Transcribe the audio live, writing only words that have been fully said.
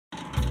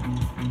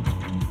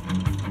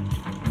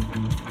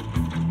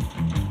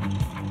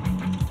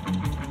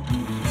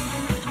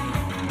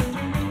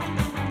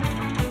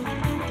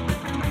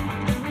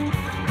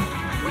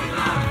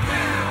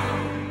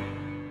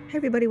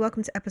everybody.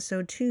 Welcome to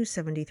episode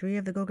 273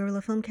 of the Go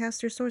Gorilla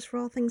Filmcast, your source for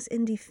all things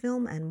indie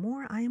film and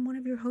more. I am one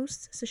of your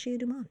hosts, Sashia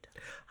Dumont.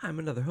 I'm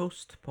another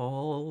host,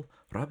 Paul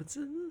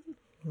Robinson.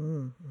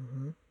 And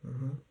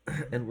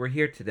we're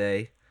here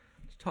today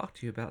to talk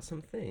to you about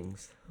some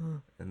things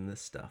and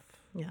this stuff.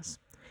 Yes.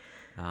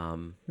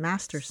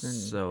 Masterson.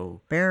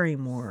 So,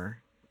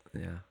 Barrymore.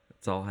 yeah,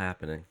 it's all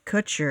happening.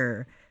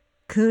 Kutcher.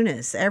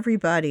 Kunis.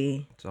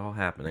 Everybody. It's all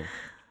happening.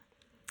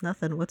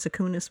 Nothing. What's a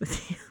Kunis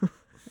with you?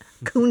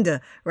 Kunda,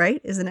 right?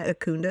 Isn't it a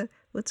Kunda?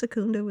 What's a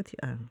Kunda with you?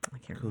 I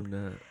can't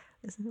remember.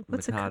 Kuna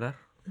What's Matata?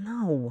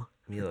 No.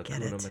 Mila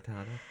Get Kuna it.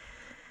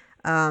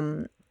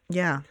 Matata?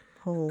 Yeah.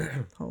 Whole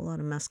lot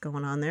of mess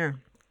going on there.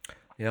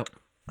 Yep.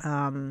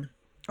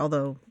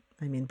 Although,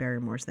 I mean,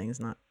 Barrymore's thing is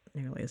not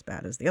nearly as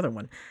bad as the other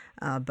one.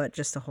 But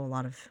just a whole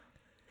lot of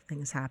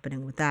things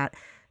happening with that,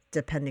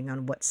 depending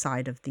on what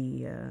side of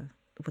the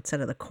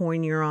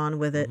coin you're on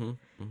with it.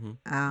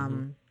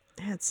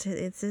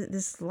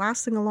 It's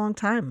lasting a long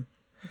time.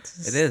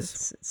 It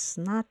is. It's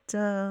not.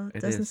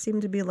 Doesn't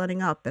seem to be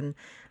letting up, and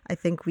I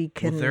think we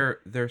can. Well,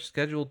 they're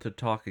scheduled to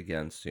talk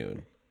again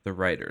soon. The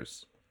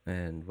writers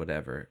and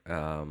whatever.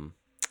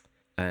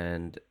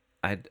 And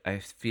I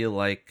feel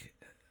like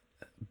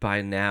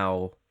by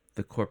now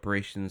the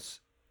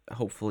corporations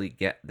hopefully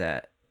get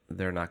that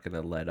they're not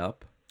going to let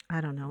up. I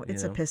don't know.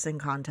 It's a pissing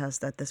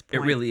contest at this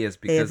point. It really is,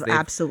 because they've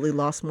absolutely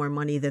lost more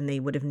money than they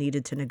would have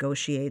needed to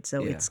negotiate.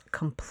 So it's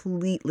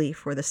completely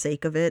for the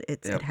sake of it.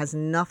 It has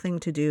nothing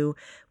to do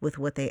with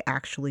what they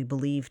actually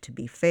believe to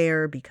be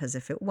fair, because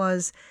if it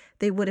was,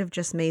 they would have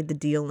just made the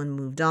deal and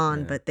moved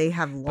on. But they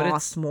have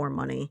lost more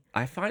money.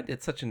 I find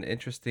it such an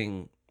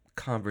interesting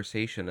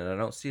conversation,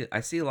 and I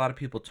see a lot of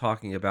people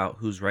talking about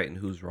who's right and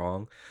who's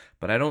wrong,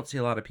 but I don't see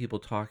a lot of people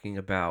talking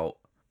about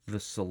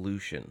the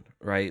solution,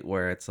 right?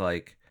 Where it's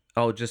like,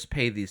 oh, just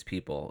pay these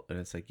people. And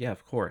it's like, yeah,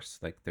 of course.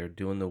 Like, they're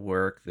doing the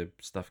work, the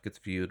stuff gets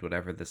viewed,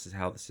 whatever. This is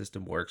how the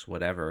system works,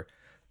 whatever.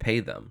 Pay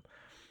them.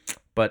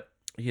 But,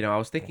 I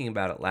was thinking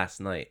about it last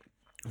night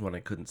when I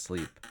couldn't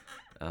sleep,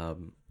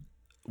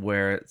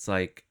 where it's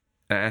like,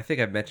 and I think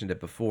I've mentioned it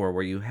before,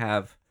 where you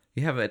have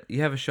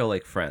a show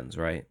like Friends,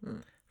 right?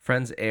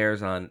 Friends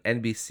airs on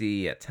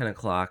NBC at 10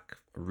 o'clock,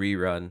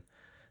 rerun.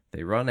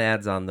 They run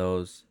ads on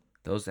those.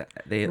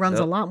 It runs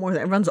a lot more.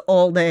 It runs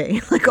all day,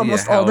 like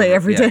almost all day,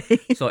 every day.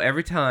 So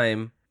every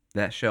time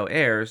that show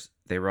airs,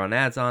 they run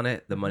ads on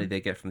it. The money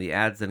they get from the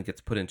ads then gets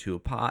put into a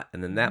pot,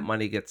 and then that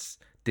money gets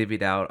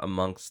divvied out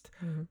amongst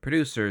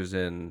producers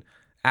and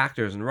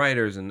actors and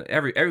writers, and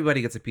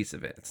everybody gets a piece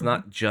of it. It's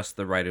not just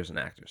the writers and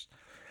actors.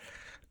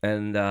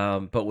 And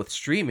but with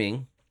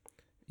streaming,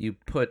 you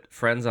put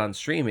Friends on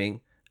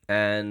streaming,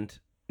 and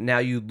now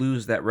you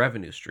lose that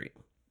revenue stream.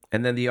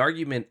 And then the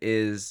argument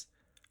is,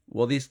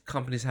 well, these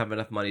companies have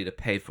enough money to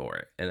pay for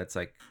it. And it's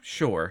like,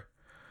 sure.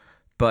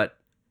 But,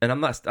 and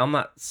I'm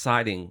not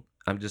siding,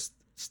 I'm just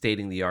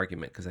stating the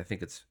argument because I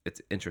think it's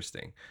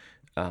interesting.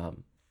 Now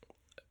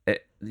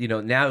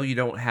you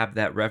don't have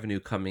that revenue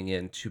coming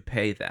in to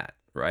pay that,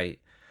 right?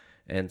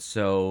 And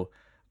so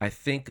I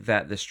think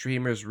that the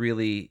streamers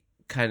really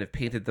kind of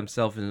painted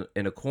themselves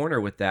in a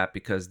corner with that,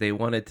 because they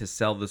wanted to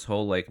sell this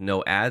whole like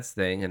no ads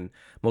thing, and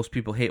most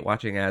people hate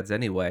watching ads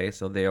anyway,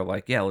 so they're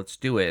like, yeah, let's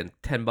do it. And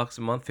 $10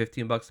 a month,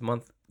 $15 a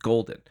month,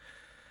 golden.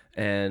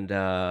 And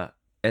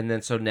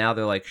then so now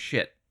they're like,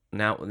 shit,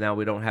 now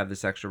we don't have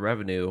this extra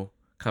revenue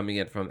coming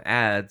in from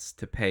ads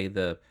to pay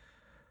the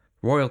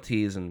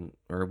royalties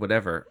or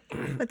whatever.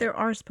 But there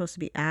are supposed to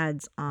be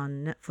ads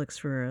on Netflix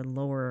for a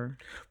lower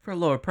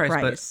price.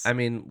 But I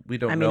mean, we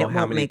don't know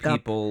how many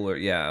people it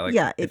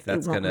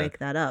won't make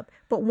that up.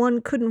 But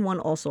couldn't one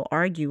also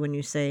argue when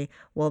you say,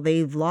 well,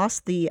 they've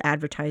lost the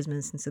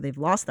advertisements and so they've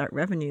lost that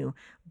revenue,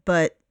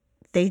 but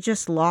they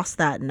just lost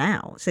that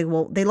now. Say,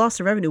 well, they lost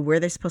the revenue. Where are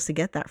they supposed to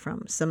get that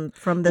from?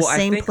 From the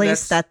same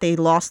place that they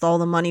lost all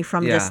the money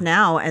from just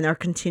now, and are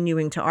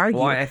continuing to argue.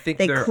 Well, I think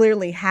they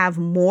clearly have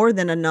more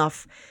than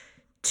enough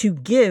to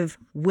give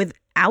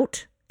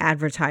without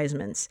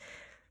advertisements.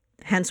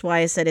 Hence why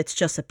I said it's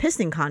just a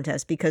pissing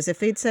contest, because if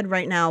they'd said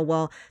right now,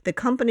 well, the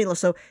company,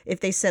 so if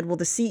they said, well,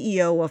 the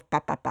CEO of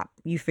pop,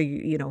 you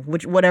figure,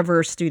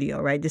 whatever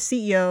studio, right? The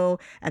CEO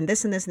and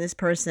this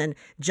person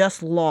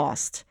just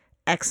lost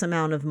X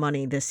amount of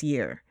money this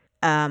year.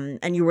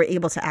 And you were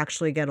able to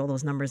actually get all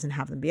those numbers and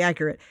have them be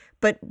accurate.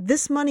 But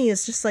this money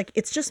is just like,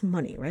 it's just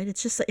money, right?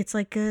 It's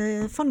like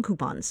fun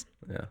coupons.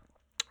 Yeah.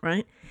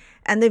 Right?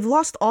 And they've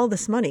lost all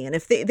this money. And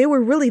if they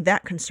were really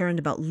that concerned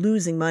about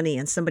losing money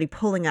and somebody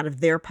pulling out of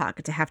their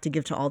pocket to have to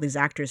give to all these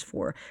actors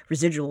for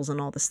residuals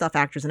and all the stuff,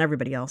 actors and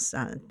everybody else,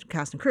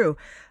 cast and crew,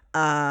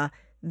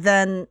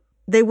 then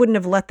they wouldn't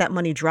have let that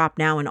money drop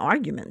now in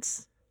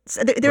arguments.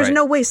 So there's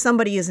no way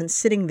somebody isn't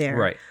sitting there.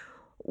 Right.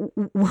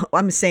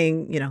 I'm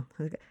saying,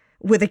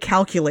 with a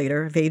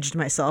calculator, I've aged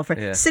myself, right?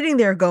 Yeah. Sitting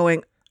there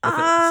going,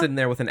 sitting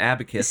there with an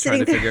abacus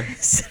trying to figure.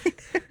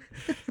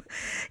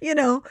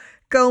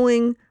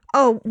 Going,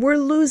 oh, we're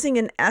losing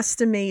an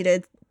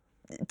estimated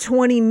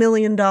 $20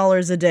 million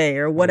a day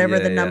or whatever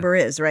Yeah, the yeah. number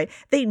is, right?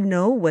 They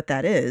know what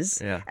that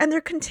is. Yeah. And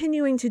they're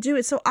continuing to do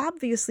it. So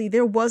obviously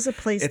there was a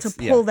place to It's-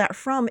 pull yeah. that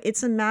from.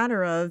 It's a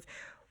matter of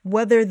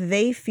whether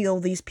they feel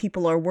these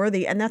people are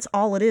worthy. And that's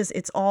all it is.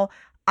 It's all,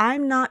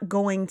 I'm not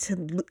going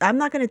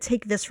to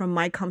take this from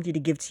my company to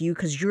give to you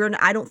because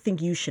I don't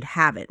think you should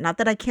have it. Not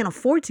that I can't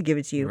afford to give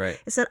it to you. Right.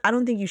 It's that I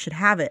don't think you should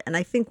have it. And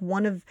I think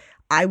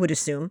I would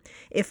assume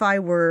if I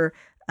were,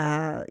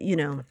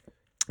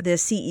 the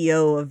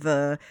CEO of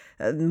a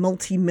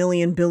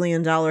multi-million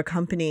billion-dollar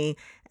company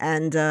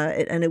and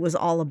it was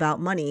all about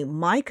money,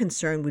 my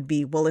concern would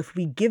be, well, if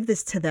we give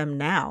this to them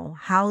now,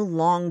 how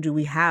long do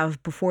we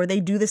have before they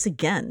do this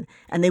again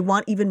and they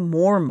want even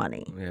more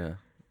money?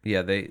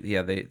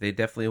 They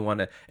definitely want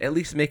to at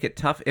least make it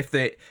tough. If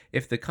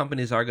the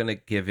companies are going to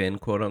give in,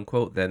 quote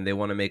unquote, then they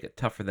want to make it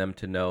tough for them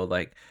to know,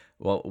 like,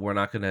 well, we're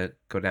not going to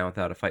go down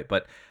without a fight.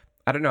 But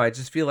I don't know. I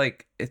just feel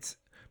like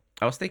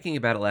I was thinking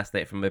about it last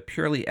night from a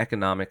purely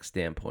economic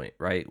standpoint,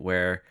 right?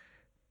 Where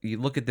you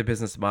look at the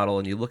business model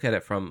and you look at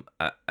it from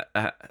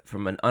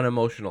an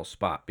unemotional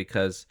spot,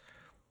 because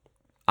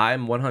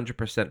I'm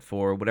 100%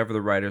 for whatever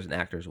the writers and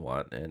actors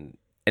want and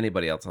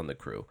anybody else on the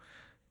crew.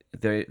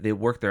 They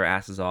work their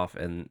asses off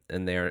and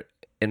they're,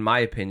 in my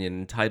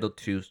opinion, entitled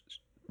to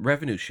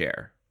revenue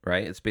share,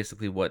 right? It's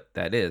basically what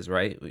that is,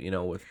 right?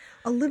 With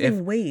a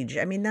living wage.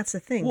 I mean, that's the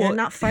thing. Well, they're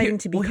not fighting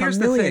to become here's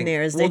the thing.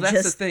 millionaires. Well, They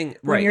that's just the thing.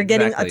 when Right, you're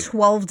getting exactly. a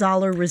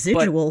 $12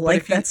 residual, But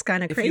if you- that's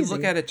kind of crazy. If you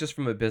look at it just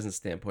from a business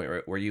standpoint,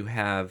 right, where you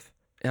have,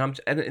 and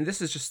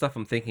this is just stuff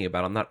I'm thinking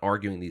about. I'm not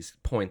arguing these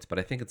points, but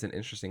I think it's an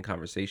interesting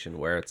conversation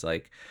where it's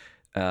like,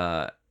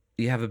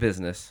 you have a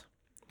business,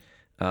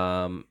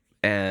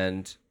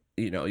 and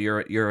you're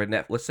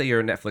a let's say you're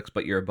a Netflix,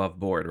 but you're above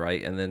board,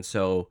 right? And then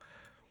so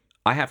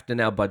I have to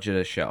now budget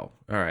a show.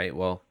 All right,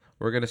 well,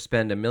 we're going to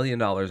spend $1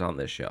 million on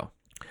this show.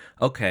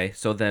 Okay,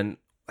 so then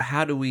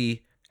how do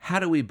we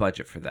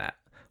budget for that?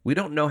 We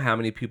don't know how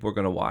many people are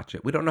going to watch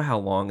it. We don't know how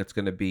long it's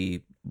going to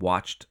be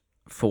watched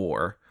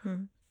for.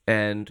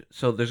 And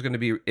so there's going to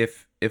be,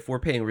 if we're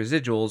paying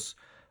residuals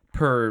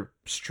per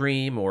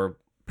stream or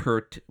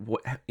per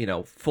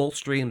full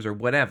streams or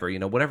whatever,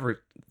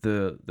 whatever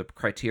the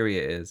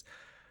criteria is,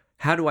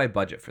 how do I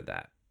budget for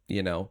that?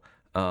 And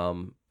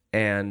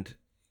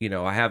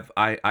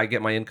I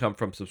get my income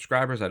from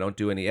subscribers. I don't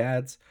do any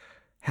ads.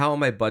 How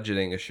am I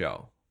budgeting a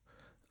show?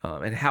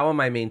 And how am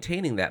I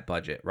maintaining that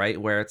budget,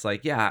 right? Where it's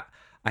like, yeah,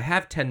 I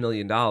have $10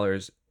 million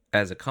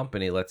as a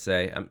company, let's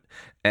say,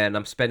 and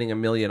I'm spending $1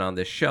 million on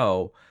this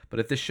show, but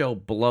if this show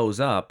blows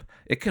up,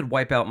 it could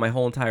wipe out my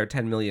whole entire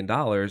 $10 million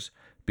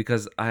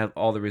because I have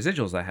all the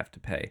residuals I have to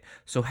pay.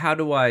 So how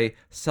do I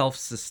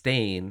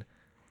self-sustain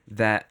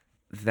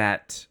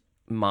that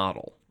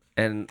model?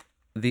 And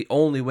the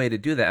only way to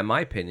do that, in my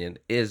opinion,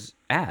 is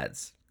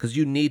ads, because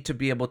you need to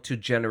be able to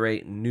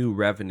generate new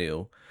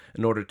revenue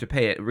in order to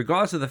pay it,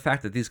 regardless of the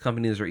fact that these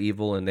companies are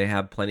evil and they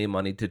have plenty of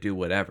money to do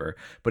whatever.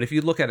 But if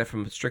you look at it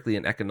from strictly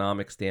an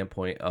economic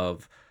standpoint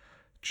of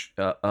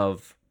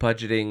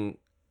budgeting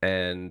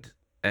and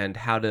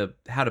how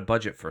to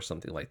budget for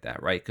something like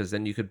that, right? Because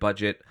then you could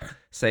budget,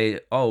 say,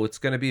 oh, it's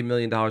going to be $1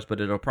 million,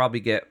 but it'll probably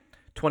get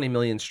 20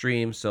 million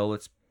streams, so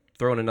let's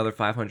throw in another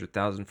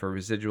 500,000 for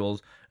residuals,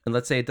 and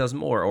let's say it does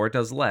more or it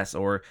does less,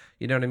 or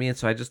you know what I mean.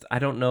 So I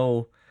don't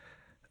know.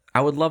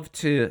 I would love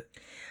to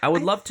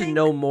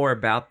know more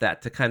about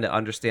that, to kind of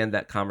understand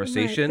that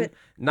conversation, Right,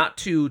 not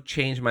to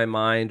change my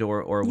mind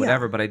or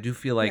whatever, but I do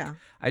feel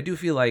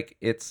like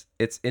it's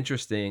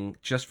interesting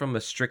just from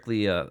a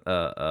strictly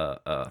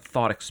a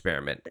thought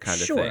experiment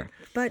kind of thing.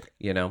 But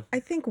I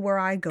think where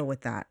I go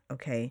with that,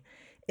 okay,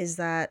 is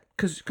that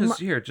because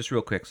here, just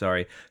real quick,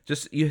 sorry,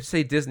 just you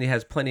say Disney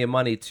has plenty of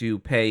money to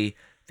pay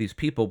these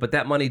people, but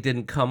that money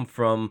didn't come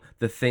from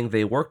the thing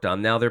they worked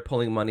on. Now they're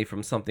pulling money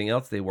from something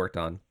else they worked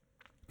on.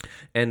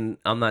 And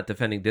I'm not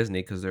defending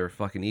Disney because they're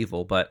fucking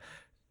evil, but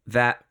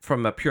that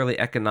from a purely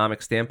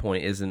economic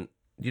standpoint isn't,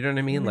 you know what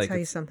I mean? Let me tell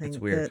you something. It's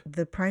weird.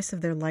 The price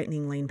of their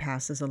lightning lane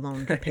passes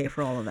alone could pay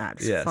for all of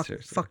that. Yeah,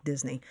 fuck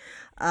Disney.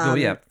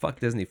 Fuck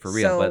Disney for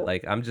real. But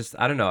like, I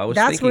don't know. I was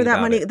that's thinking where that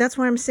about money. it. That's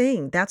what I'm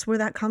saying. That's where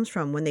that comes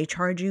from when they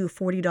charge you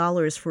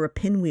 $40 for a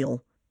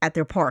pinwheel at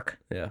their park.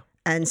 Yeah.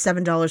 And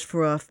 $7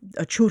 for a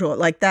churro,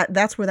 like that.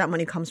 That's where that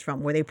money comes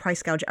from, where they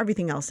price gouge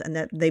everything else, and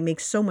that they make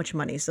so much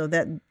money. So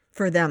that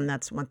for them,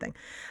 that's one thing.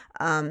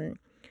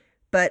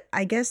 But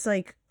I guess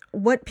like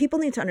what people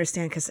need to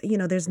understand, because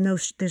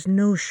there's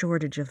no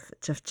shortage of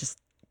just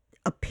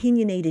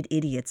opinionated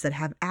idiots that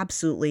have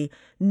absolutely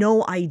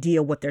no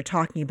idea what they're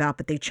talking about,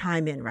 but they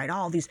chime in, right?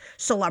 All these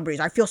celebrities,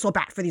 I feel so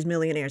bad for these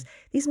millionaires.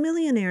 These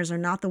millionaires are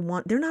not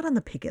they're not on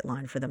the picket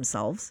line for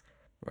themselves.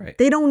 Right.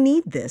 They don't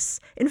need this.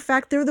 In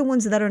fact, they're the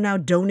ones that are now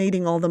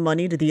donating all the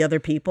money to the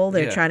other people.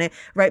 They're trying to,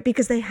 right?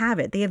 Because they have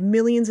it. They have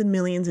millions and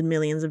millions and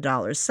millions of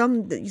dollars.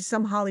 Some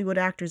Hollywood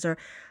actors are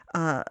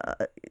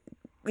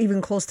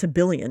even close to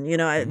billion.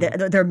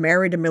 They're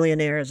married to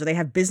millionaires, or they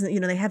have business.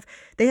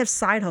 They have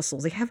side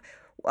hustles. They have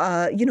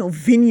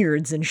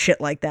vineyards and shit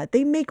like that.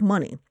 They make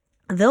money.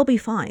 They'll be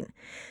fine.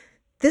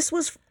 This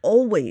was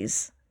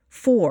always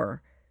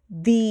for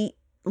the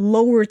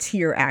lower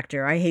tier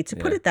actor. I hate to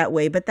put it that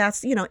way, but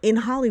that's, in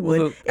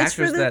Hollywood. Well, it's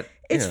for the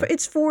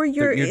it's for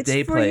your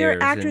day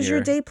players, actors,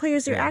 your day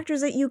players, your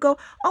actors that you go,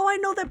 oh, I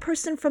know that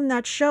person from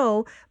that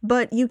show,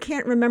 but you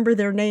can't remember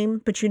their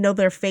name, but you know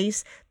their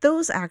face.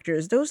 Those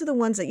actors, those are the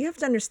ones that you have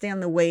to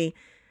understand the way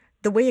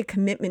a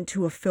commitment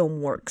to a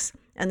film works.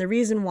 And the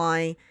reason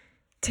why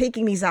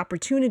taking these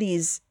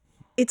opportunities,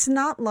 it's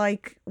not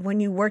like when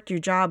you work your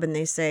job and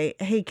they say,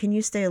 hey, can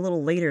you stay a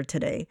little later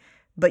today,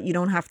 but you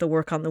don't have to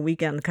work on the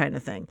weekend kind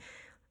of thing.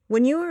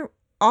 When you're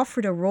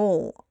offered a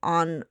role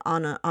on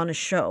a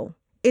show,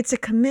 it's a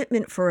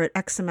commitment for an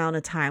X amount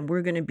of time.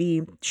 We're going to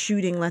be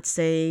shooting, let's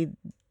say,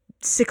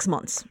 6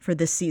 months for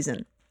this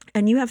season.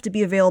 And you have to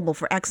be available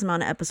for X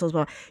amount of episodes.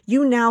 Well,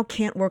 you now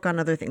can't work on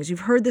other things. You've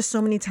heard this so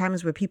many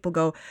times where people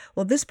go,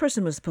 well, this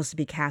person was supposed to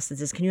be cast as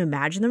this. Can you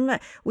imagine them?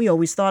 We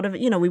always thought of,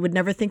 we would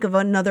never think of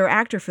another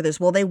actor for this.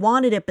 Well, they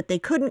wanted it, but they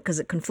couldn't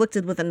because it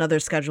conflicted with another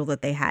schedule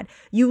that they had.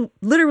 You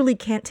literally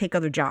can't take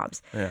other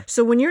jobs. Yeah.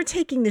 So when you're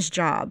taking this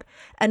job,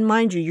 and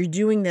mind you, you're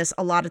doing this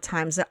a lot of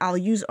times. I'll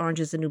use Orange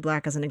is the New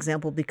Black as an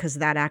example because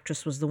that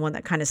actress was the one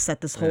that kind of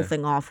set this whole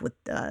thing off with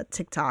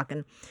TikTok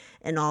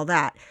and all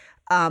that.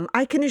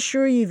 I can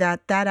assure you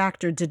that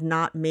actor did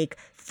not make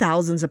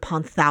thousands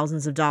upon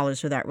thousands of dollars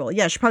for that role.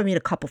 Yeah, she probably made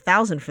a couple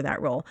thousand for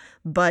that role,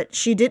 but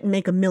she didn't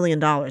make $1 million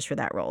for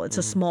that role. It's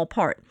a small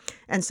part.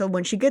 And so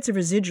when she gets a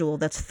residual,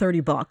 that's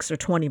 $30 or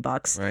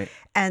 $20. Right.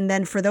 And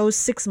then for those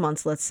 6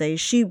 months, let's say,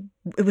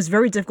 it was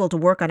very difficult to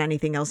work on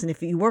anything else. And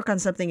if you work on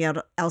something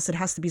else, it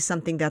has to be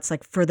something that's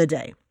like for the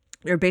day.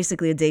 You're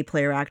basically a day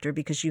player actor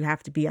because you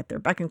have to be at their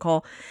beck and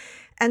call.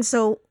 And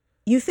so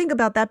you think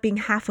about that being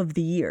half of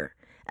the year.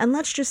 And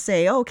let's just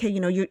say, okay,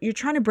 you're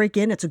trying to break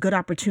in. It's a good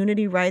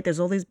opportunity, right? There's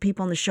all these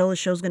people on the show. The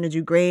show's going to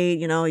do great.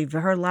 You've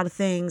heard a lot of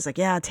things like,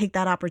 yeah, take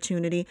that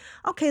opportunity.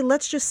 Okay,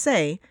 let's just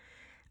say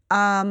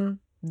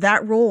that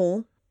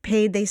role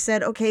paid. They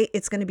said, okay,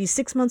 it's going to be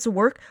 6 months of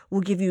work.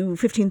 We'll give you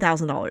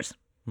 $15,000.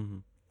 Mm-hmm.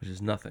 Which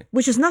is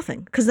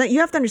nothing. Because you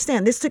have to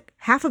understand, this took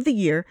half of the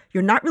year.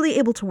 You're not really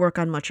able to work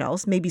on much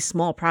else, maybe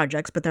small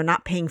projects, but they're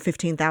not paying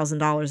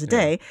 $15,000 a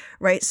day,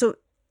 right? So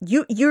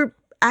you're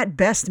at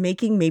best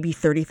making maybe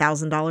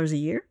 $30,000 a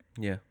year.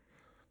 Yeah.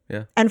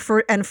 Yeah. And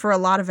for a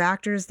lot of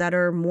actors that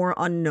are more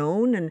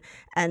unknown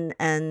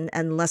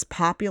and less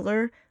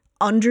popular,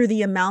 under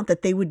the amount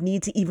that they would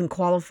need to even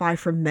qualify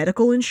for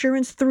medical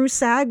insurance through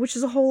SAG, which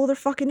is a whole other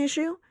fucking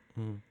issue.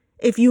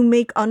 If you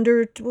make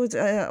under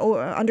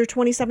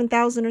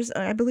 27,000, or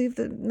I believe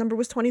the number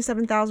was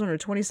 27,000 or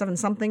 27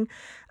 something,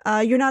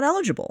 you're not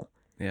eligible.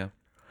 Yeah.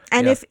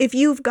 And if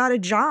you've got a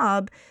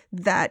job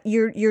that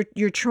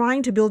you're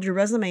trying to build your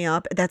resume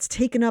up, that's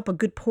taken up a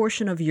good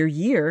portion of your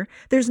year,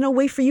 there's no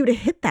way for you to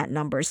hit that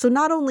number. So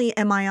not only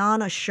am I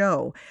on a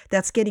show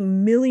that's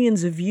getting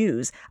millions of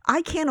views,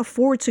 I can't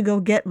afford to go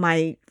get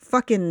my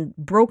fucking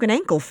broken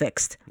ankle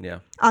fixed. Yeah.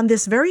 On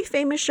this very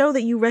famous show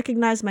that you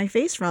recognize my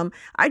face from,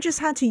 I just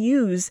had to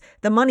use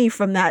the money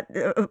from that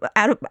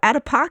out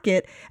of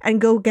pocket and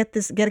go get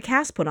a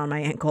cast put on my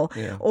ankle,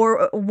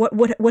 or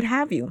what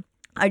have you.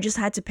 I just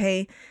had to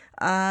pay,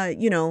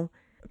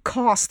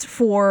 cost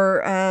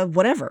for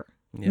whatever,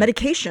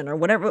 medication or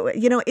whatever.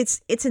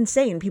 It's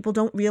insane. People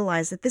don't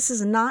realize that this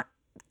is not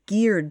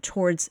geared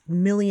towards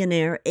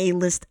millionaire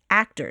A-list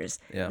actors.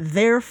 Yeah.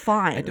 They're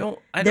fine.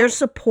 They're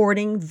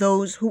supporting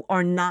those who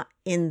are not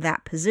in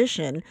that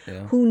position,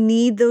 who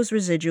need those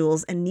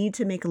residuals and need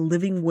to make a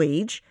living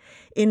wage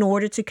in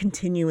order to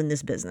continue in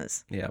this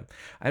business. Yeah.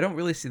 I don't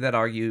really see that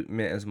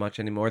argument as much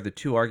anymore. The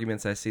two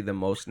arguments I see the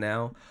most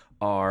now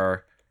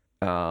are...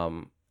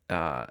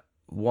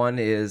 one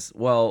is,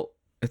 well,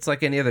 it's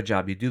like any other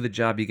job. You do the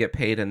job, you get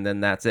paid, and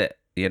then that's it.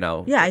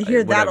 Yeah, I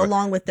hear that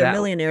along with their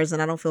millionaires,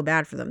 and I don't feel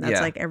bad for them.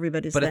 That's like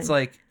everybody's thing. But it's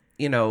like,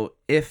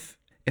 if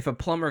a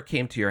plumber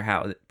came to your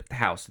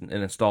house and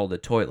installed a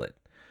toilet,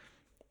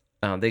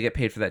 they get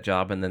paid for that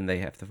job, and then they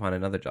have to find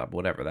another job,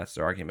 whatever. That's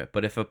their argument.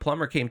 But if a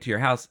plumber came to your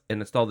house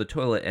and installed the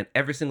toilet, and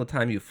every single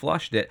time you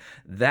flushed it,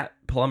 that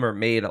plumber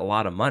made a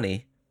lot of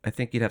money, I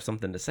think you'd have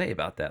something to say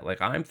about that.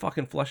 Like, I'm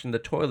fucking flushing the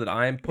toilet.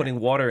 I'm putting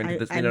water into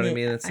this. You know what I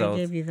mean? And so I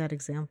gave you that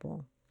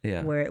example.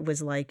 Yeah. Where it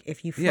was like,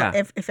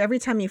 if every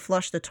time you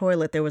flushed the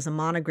toilet, there was a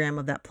monogram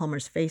of that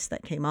plumber's face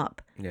that came up.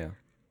 Yeah.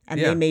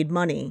 And they made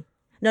money.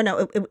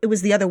 No, it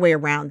was the other way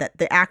around, that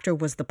the actor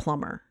was the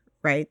plumber,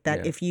 right?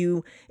 That if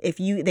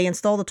they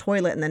installed the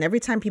toilet, and then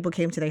every time people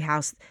came to the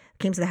house,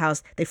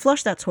 they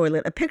flushed that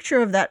toilet, a picture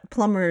of that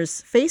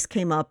plumber's face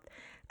came up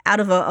out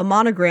of a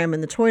monogram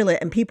in the toilet,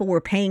 and people were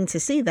paying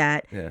to see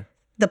that. Yeah.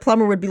 The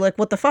plumber would be like,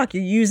 what the fuck?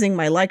 You're using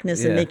my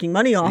likeness and making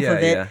money off of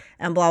it,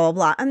 and blah, blah,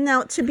 blah. And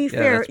now, to be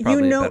fair, you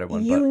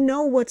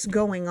know what's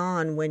going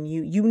on when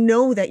you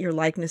know that your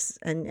likeness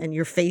and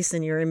your face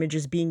and your image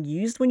is being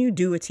used when you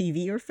do a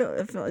TV or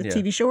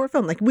TV show or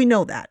film. Like, we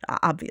know that,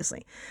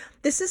 obviously.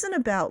 This isn't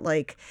about,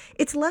 like,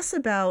 it's less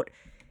about,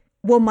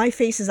 well, my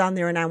face is on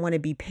there and I want to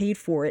be paid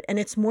for it. And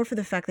it's more for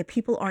the fact that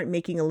people aren't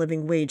making a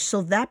living wage.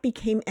 So that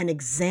became an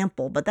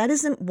example, but that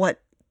isn't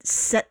what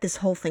set this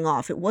whole thing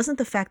off. It wasn't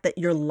the fact that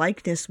your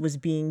likeness was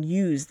being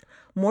used,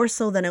 more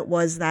so than it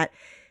was that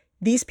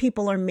these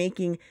people are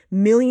making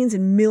millions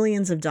and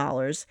millions of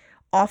dollars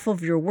off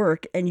of your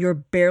work and you're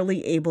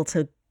barely able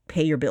to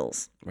pay your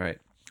bills. Right.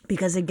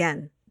 Because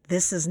again,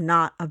 this is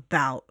not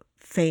about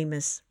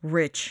famous,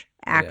 rich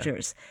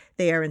actors.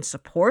 They are in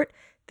support.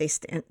 They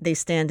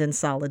stand in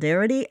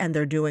solidarity, and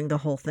they're doing the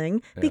whole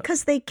thing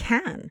because they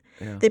can.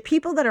 Yeah. The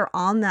people that are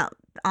on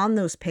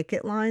those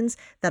picket lines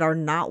that are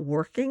not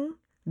working,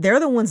 they're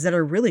the ones that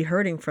are really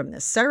hurting from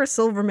this. Sarah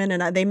Silverman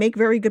and they make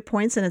very good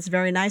points, and it's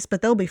very nice,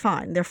 but they'll be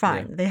fine. They're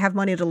fine. Yeah. They have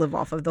money to live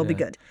off of. They'll be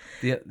good.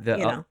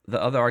 The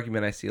other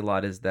argument I see a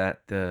lot is that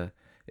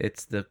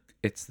it's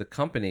the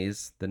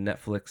companies, the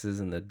Netflixes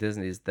and the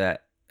Disneys,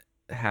 that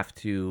have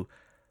to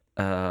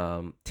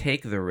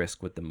take the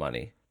risk with the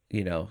money.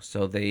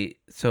 So the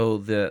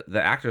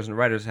actors and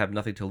writers have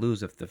nothing to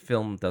lose if the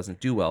film doesn't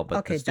do well,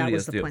 but the studios that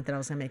was the do. point that I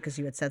was going to make, because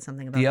you had said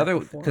something about the that other,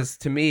 before. because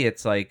to me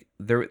it's like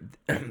there,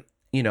 an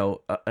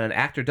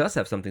actor does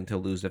have something to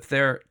lose if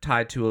they're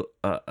tied to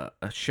a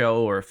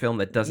show or a film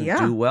that doesn't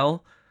do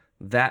well.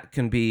 That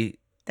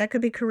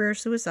could be career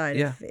suicide.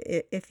 Yeah.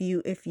 If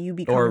you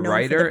become or a known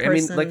writer. for the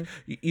person. I mean,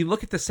 like you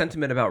look at the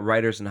sentiment about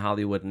writers in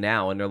Hollywood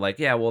now, and they're like,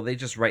 yeah, well, they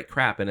just write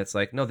crap, and it's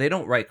like, no, they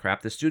don't write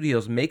crap. The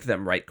studios make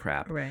them write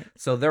crap. Right.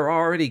 So they're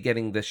already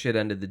getting the shit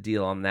end of the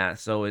deal on that.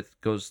 So it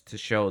goes to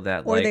show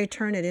that, or they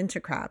turn it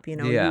into crap. You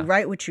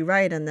write what you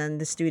write, and then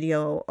the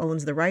studio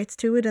owns the rights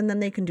to it, and then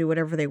they can do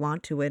whatever they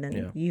want to it,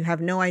 and you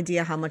have no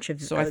idea how much of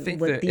I think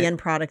the end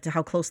product,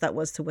 how close that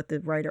was to what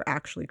the writer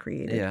actually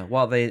created. Yeah.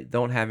 Well, they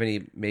don't have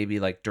any maybe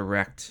like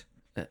direct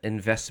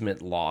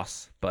investment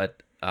loss,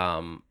 but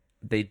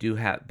they do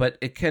have, but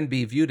it can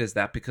be viewed as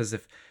that, because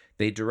if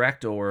they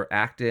direct or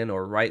act in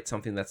or write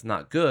something that's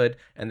not good,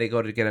 and they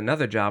go to get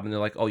another job and they're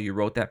like, oh, you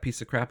wrote that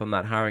piece of crap, I'm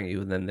not hiring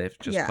you, and then they've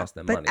just cost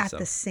them money. But at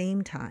the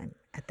same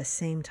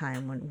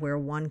time, where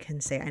one can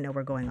say, I know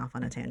we're going off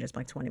on a tangent, it's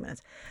like 20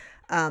 minutes.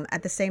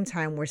 At the same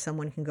time, where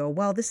someone can go,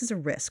 well, this is a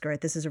risk, right?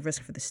 This is a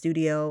risk for the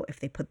studio if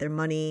they put their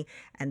money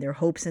and their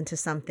hopes into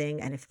something,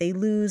 and if they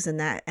lose and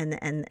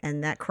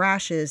that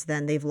crashes,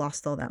 then they've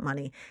lost all that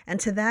money. And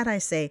to that I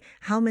say,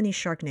 how many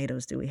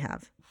Sharknadoes do we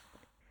have?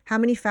 How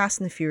many Fast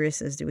and the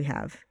Furiouses do we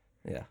have?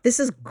 Yeah. This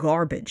is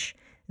garbage.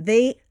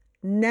 They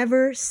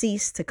never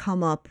cease to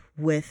come up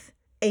with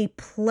a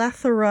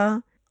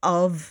plethora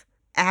of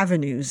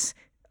avenues,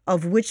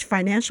 of which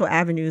financial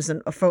avenues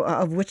and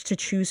of which to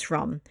choose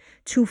from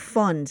to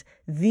fund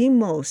the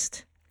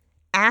most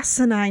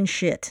asinine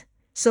shit.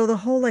 So the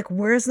whole, like,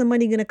 where's the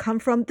money going to come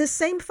from? The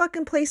same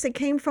fucking place it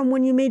came from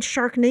when you made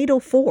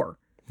Sharknado 4.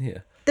 Yeah.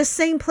 The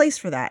same place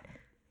for that.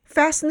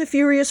 Fast and the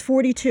Furious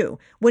 42.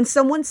 When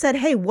someone said,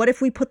 hey, what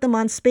if we put them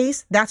on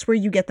space? That's where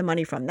you get the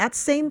money from. That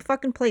same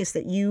fucking place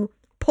that you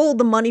pulled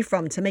the money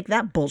from to make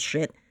that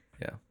bullshit.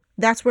 Yeah.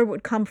 That's where it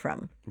would come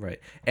from. Right.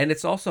 And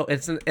it's also,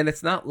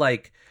 it's not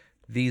like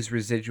these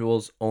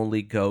residuals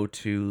only go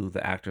to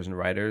the actors and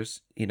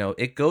writers.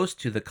 It goes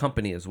to the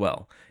company as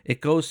well. It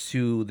goes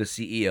to the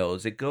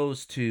CEOs. It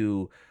goes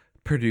to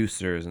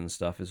producers and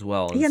stuff as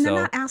well. And yeah, and they're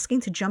not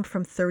asking to jump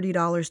from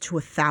 $30 to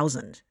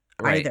 $1,000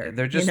 right. either.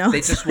 They're just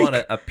they just want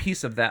a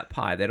piece of that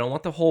pie. They don't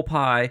want the whole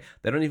pie.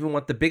 They don't even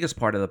want the biggest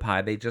part of the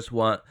pie. They just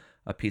want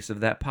a piece of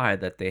that pie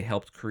that they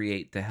helped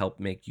create to help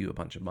make you a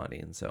bunch of money.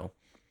 And so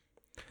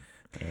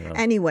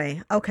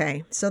anyway,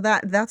 okay, so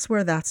that's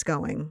where that's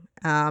going.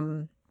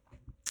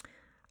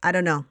 I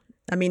don't know.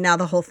 I mean, now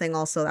the whole thing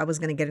also, I was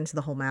going to get into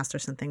the whole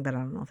Masterson thing, but I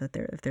don't know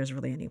if there's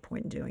really any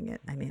point in doing it.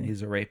 I mean,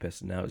 he's a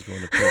rapist, and now he's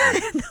going to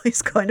prison. No,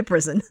 he's going to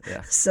prison.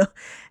 Yeah. So,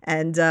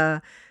 and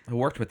I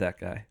worked with that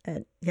guy.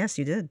 Yes,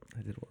 you did.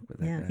 I did work with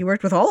that guy. Yeah, you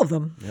worked with all of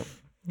them. Yep.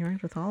 You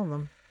worked with all of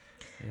them.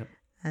 Yep.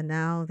 And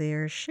now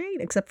they're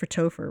shade, except for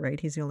Topher, right?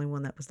 He's the only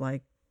one that was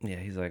like, yeah,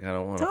 he's like, I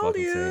don't want to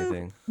fucking say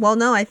anything. Well,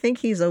 no, I think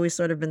he's always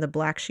sort of been the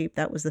black sheep.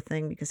 That was the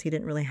thing, because he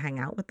didn't really hang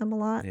out with them a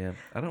lot. Yeah,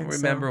 I don't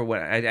remember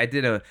what I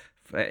did.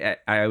 I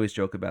always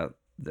joke about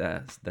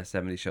the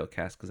 70s show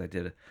cast, because I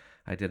did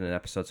an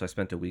episode, so I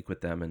spent a week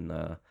with them,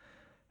 and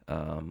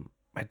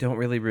I don't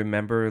really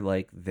remember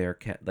like their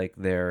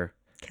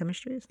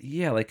chemistries.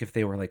 Yeah, like if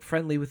they were like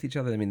friendly with each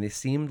other. I mean, they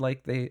seemed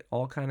like they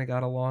all kind of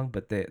got along,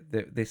 but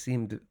they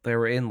seemed they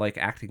were in like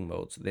acting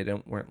mode, so they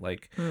weren't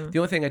like. The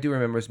only thing I do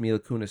remember is Mila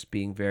Kunis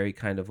being very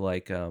kind of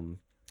like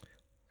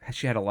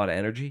she had a lot of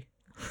energy,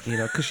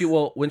 because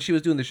when she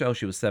was doing the show,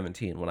 she was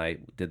 17 when I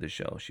did the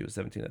show. She was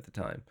 17 at the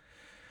time.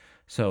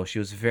 So she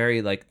was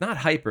very, like, not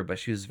hyper, but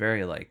she was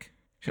very, like,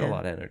 she had a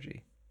lot of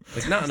energy.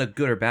 Like, not in a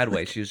good or bad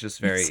way. She was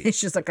just very...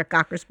 She's just like a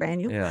Cocker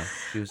Spaniel. Yeah,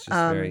 she was just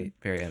very,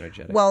 very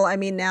energetic. Well, I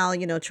mean, now,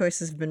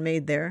 choices have been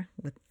made there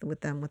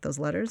with them, with those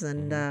letters.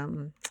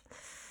 And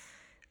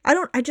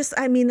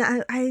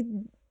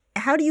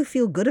how do you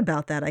feel good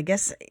about that? I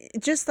guess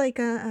just like,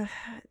 I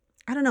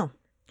don't know.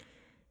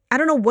 I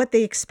don't know what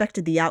they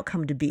expected the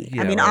outcome to be.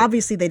 Yeah, I mean, right.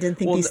 Obviously they didn't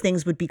think these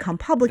things would become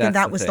public, and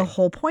that was the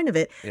whole point of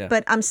it. Yeah.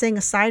 But I'm saying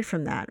aside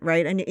from that,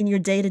 right? And in your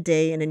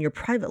day-to-day and in your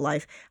private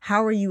life,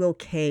 how are you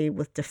okay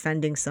with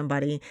defending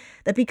somebody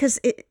that,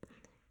 because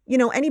you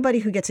know, anybody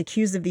who gets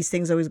accused of these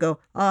things always go,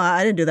 oh,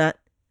 I didn't do that,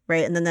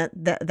 right? And then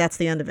that's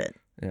the end of it,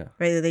 Yeah.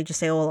 right? They just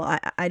say, oh,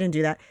 I didn't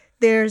do that.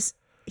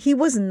 He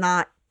was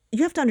not.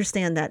 You have to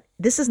understand that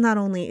this is not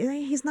only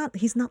he's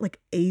not like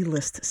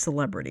A-list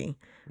celebrity,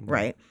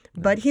 right?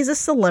 But he's a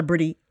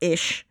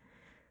celebrity-ish.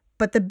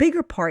 But the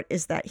bigger part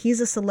is that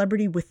he's a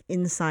celebrity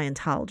within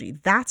Scientology.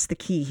 That's the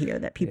key here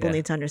that people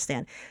need to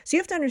understand. So you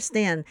have to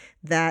understand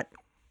that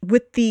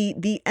with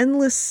the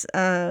endless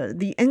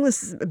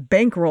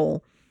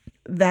bankroll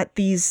that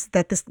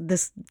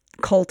this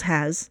cult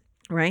has,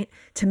 right,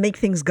 to make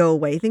things go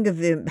away. Think of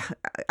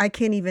I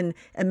can't even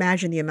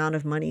imagine the amount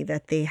of money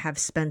that they have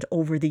spent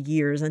over the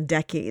years and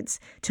decades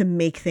to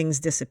make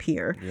things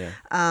disappear. Yeah.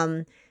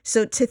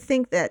 So to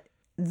think that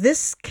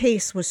this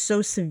case was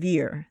so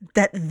severe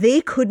that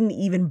they couldn't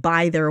even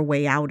buy their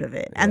way out of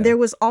it. And there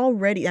was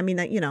already, I mean,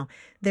 you know,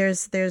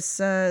 it's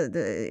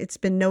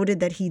been noted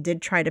that he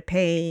did try to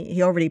pay,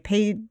 he already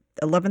paid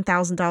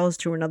 $11,000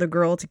 to another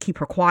girl to keep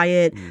her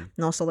quiet and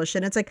all sort of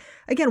shit. And it's like,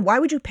 again, why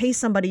would you pay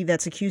somebody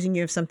that's accusing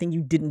you of something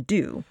you didn't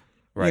do?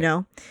 Right. You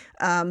know?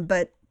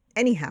 But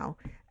anyhow,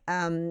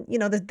 you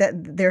know, that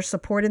their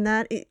support in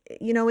that,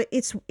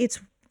 it's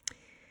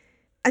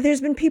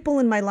there's been people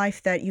in my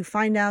life that you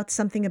find out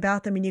something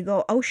about them and you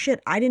go, oh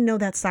shit, I didn't know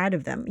that side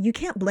of them. You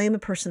can't blame a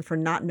person for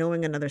not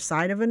knowing another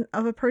side of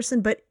a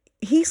person, but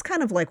he's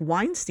kind of like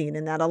Weinstein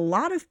in that a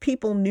lot of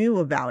people knew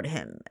about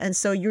him. And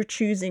so you're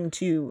choosing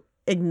to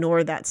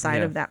ignore that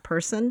side of that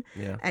person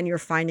and you're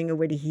finding a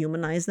way to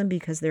humanize them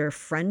because they're a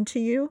friend to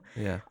you.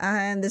 Yeah.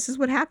 And this is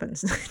what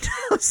happens.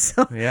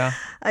 So,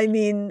 I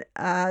mean,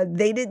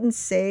 they didn't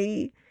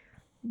say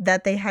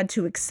that they had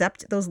to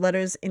accept those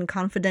letters in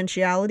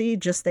confidentiality,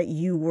 just that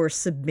you were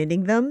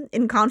submitting them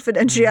in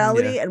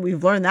confidentiality. And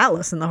we've learned that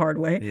lesson the hard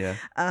way.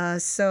 Yeah.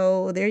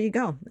 So there you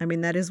go. I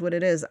mean, that is what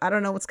it is. I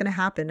don't know what's going to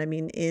happen. I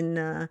mean,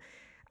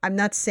 I'm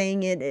not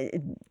saying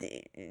it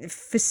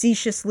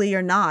facetiously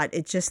or not.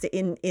 It's just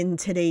in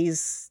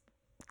today's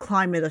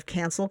climate of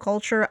cancel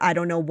culture, I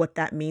don't know what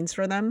that means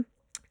for them.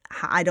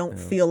 I don't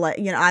feel like,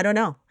 you know, I don't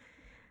know.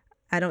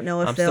 I don't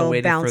know if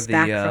they'll bounce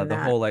back from that.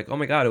 The whole like, oh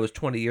my God, it was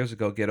 20 years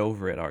ago, get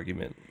over it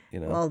argument. You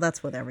know. Well,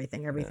 that's with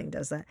everything. Everything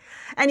does that.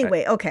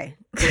 Anyway, okay.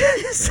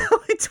 So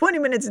 20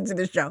 minutes into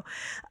the show.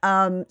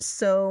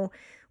 So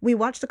we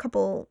watched a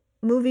couple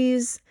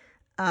movies.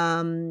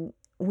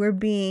 We're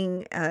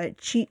being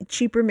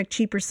cheaper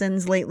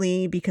McCheapersons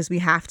lately because we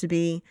have to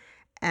be.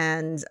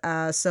 And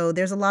so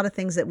there's a lot of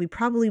things that we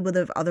probably would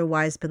have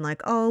otherwise been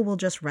like, oh, we'll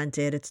just rent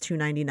it. It's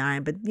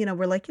 $2.99. But, you know,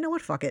 we're like, you know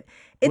what? Fuck it.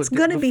 It's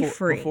going to be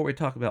free. Before we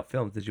talk about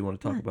films, did you want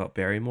to talk about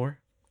Barrymore?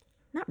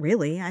 Not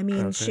really. I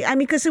mean,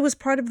 because it was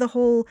part of the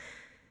whole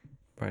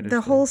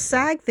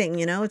SAG thing,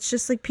 you know. It's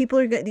just like people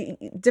are,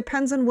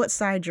 depends on what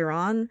side you're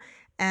on.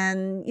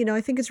 And, you know,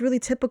 I think it's really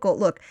typical.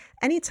 Look,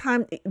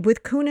 anytime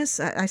with Kunis,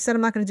 I said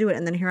I'm not going to do it.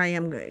 And then here I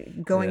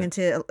am going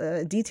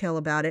into detail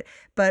about it.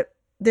 But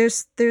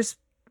there's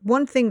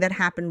one thing that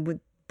happened with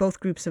both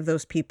groups of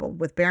those people,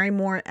 with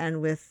Barrymore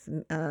and with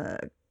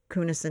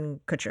Kunis and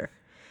Kutcher,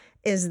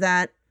 is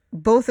that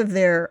both of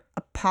their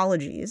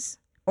apologies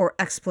or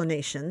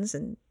explanations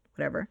and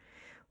whatever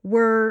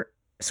were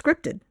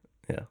scripted.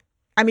 Yeah.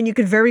 I mean, you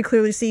could very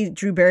clearly see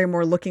Drew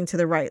Barrymore looking to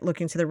the right,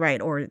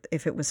 or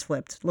if it was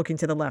flipped, looking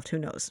to the left, who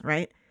knows,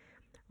 right?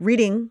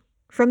 Reading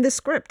from the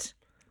script,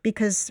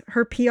 because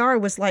her PR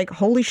was like,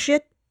 holy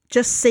shit,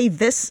 just say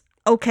this.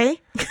 Okay.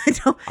 You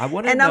know?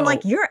 I'm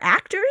like, you're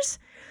actors?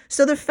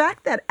 So the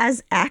fact that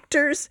as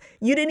actors,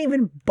 you didn't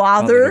even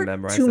bother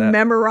to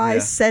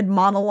memorize said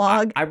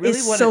monologue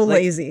is so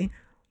lazy.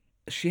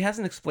 She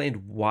hasn't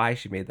explained why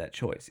she made that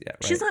choice yet,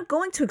 right? She's not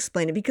going to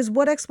explain it, because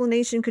what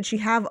explanation could she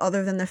have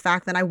other than the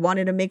fact that I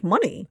wanted to make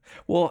money?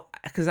 Well,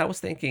 because I was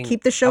thinking...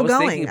 Keep the show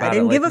going. I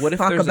didn't give a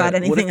fuck about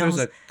anything else.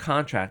 What if there's a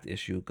contract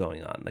issue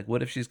going on? Like,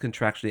 what if she's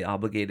contractually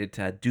obligated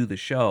to do the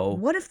show?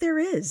 What if there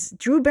is?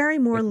 Drew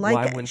Barrymore,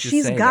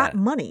 she's got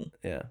money.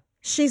 Yeah.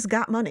 She's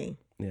got money.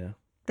 Yeah.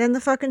 Then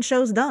the fucking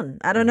show's done.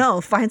 I don't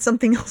know. Find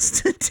something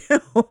else to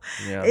do.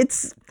 Yeah.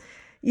 It's,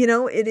 you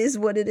know, it is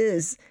what it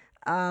is.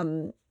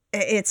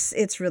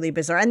 It's really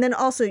bizarre. And then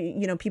also,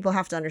 you know, people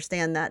have to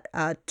understand that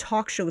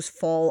talk shows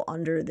fall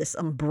under this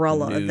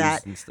umbrella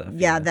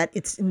that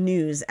it's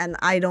news. And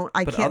I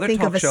can't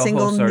think of a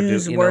single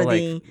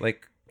newsworthy,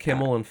 like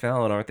Kimmel and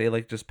Fallon, aren't they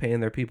like just paying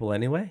their people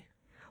anyway?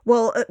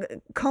 Well,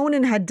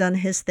 Conan had done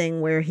his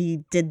thing where he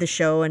did the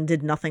show and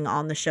did nothing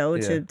on the show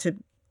to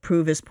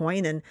prove his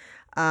point.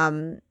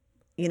 And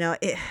you know,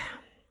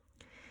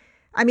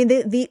 I mean,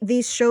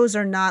 these shows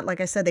are not,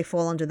 like I said, they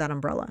fall under that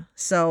umbrella.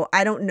 So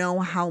I don't know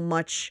how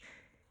much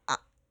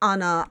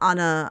on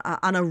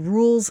a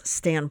rules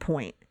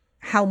standpoint,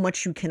 how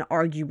much you can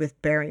argue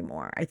with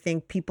Barrymore. I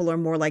think people are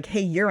more like,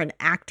 hey, you're an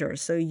actor,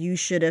 so you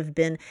should have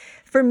been.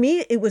 For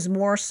me, it was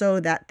more so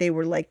that they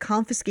were like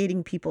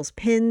confiscating people's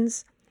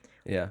pins,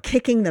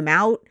 kicking them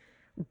out,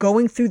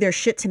 going through their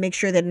shit to make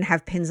sure they didn't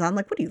have pins on.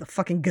 Like, what are you, the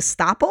fucking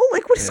Gestapo?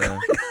 Like, what is going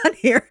on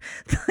here?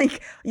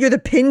 Like, you're the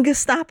pin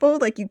Gestapo?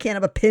 Like, you can't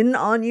have a pin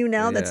on you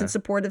now that's in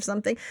support of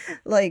something?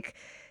 Like,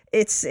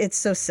 It's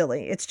so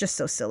silly. It's just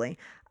so silly.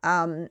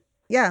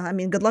 Yeah, I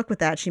mean, good luck with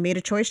that. She made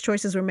a choice.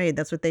 Choices were made.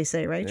 That's what they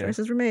say, right? Yeah.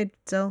 Choices were made.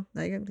 So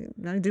I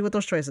gotta do with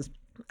those choices.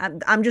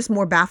 I'm just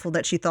more baffled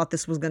that she thought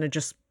this was gonna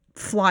just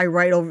fly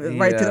right over,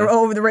 right to the Yeah.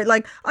 over the right.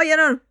 Like, oh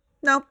yeah,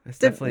 no, It's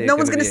definitely no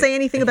one's gonna gonna be say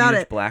anything a about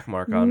huge it. black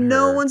mark on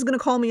No her one's gonna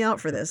call me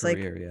out for this. Like,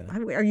 career,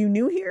 yeah. are you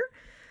new here?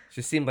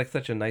 She seemed like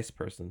such a nice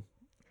person.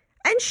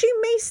 And she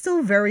may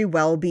still very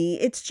well be.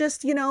 It's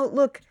just,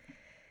 look,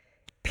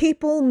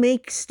 people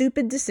make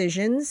stupid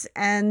decisions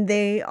and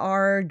they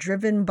are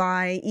driven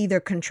by either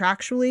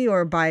contractually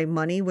or by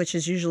money, which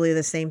is usually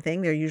the same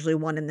thing. They're usually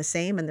one and the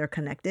same and they're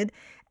connected.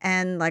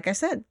 And like I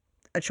said,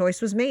 a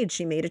choice was made.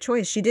 She made a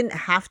choice. She didn't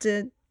have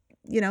to,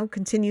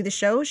 continue the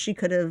show. She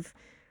could have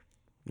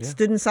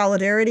stood in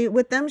solidarity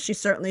with them. She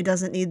certainly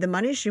doesn't need the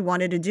money. She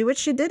wanted to do it.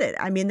 She did it.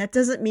 I mean, that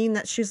doesn't mean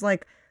that she's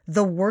like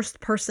the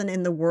worst person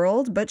in the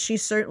world, but she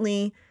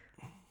certainly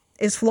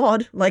is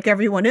flawed like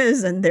everyone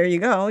is. And there you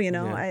go.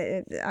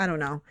 I don't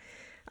know.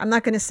 I'm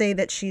not going to say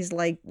that she's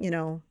like,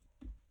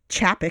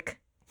 Chapek,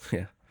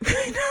 Yeah.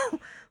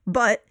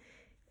 but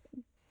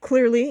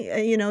clearly,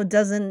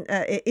 doesn't,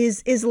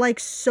 is like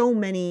so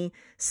many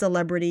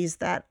celebrities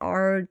that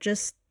are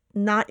just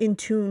not in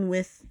tune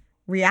with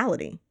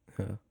reality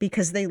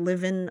because they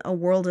live in a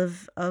world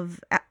of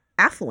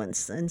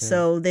affluence. And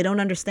so they don't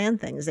understand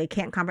things. They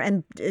can't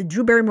comprehend. And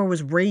Drew Barrymore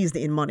was raised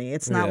in money.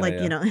 It's not like,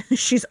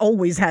 she's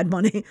always had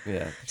money.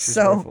 Yeah. She's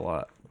So- worth a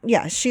lot.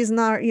 Yeah, she's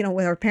not,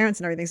 with her parents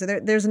and everything. So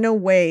there's no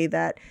way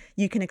that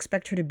you can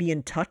expect her to be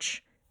in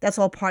touch. That's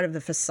all part of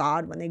the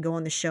facade when they go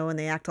on the show and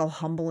they act all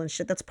humble and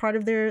shit. That's part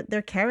of their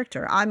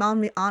character.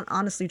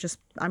 Honestly just,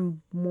 I'm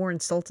more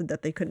insulted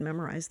that they couldn't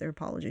memorize their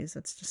apologies.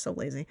 That's just so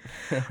lazy.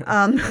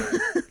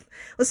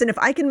 Listen, if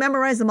I can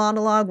memorize the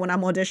monologue when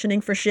I'm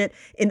auditioning for shit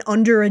in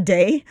under a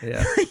day,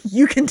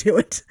 you can do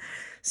it.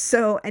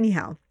 So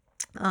anyhow,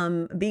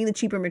 being the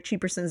cheaper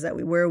McCheapersons that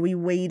we were, we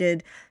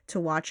waited to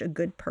watch A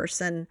Good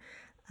Person.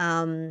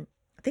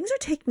 Things are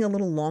taking a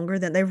little longer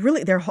than they're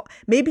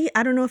maybe,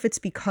 I don't know if it's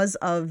because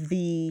of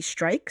the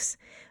strikes,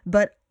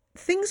 but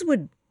things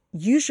would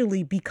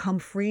usually become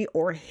free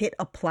or hit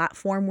a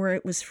platform where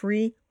it was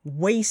free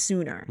way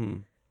sooner.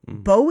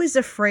 Beau is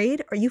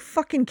Afraid. Are you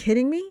fucking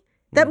kidding me?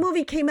 That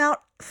movie came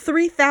out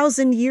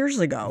 3,000 years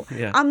ago.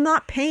 Yeah. I'm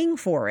not paying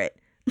for it.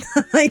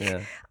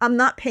 I'm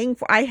not paying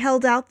for, I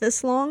held out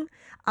this long.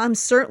 I'm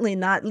certainly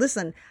not.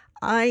 Listen,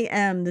 I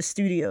am the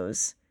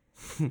studios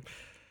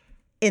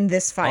in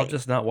this fight. I'll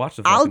just not watch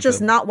the I'll fucking just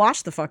film. not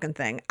watch the fucking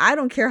thing. I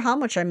don't care how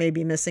much I may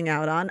be missing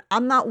out on.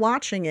 I'm not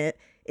watching it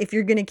if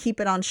you're going to keep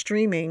it on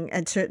streaming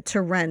and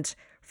to rent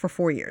for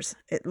 4 years.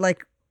 No.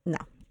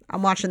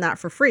 I'm watching that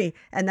for free,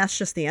 and that's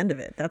just the end of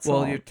it. That's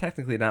all. Well, you're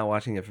technically not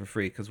watching it for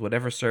free because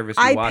whatever service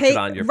you watch it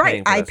on, you're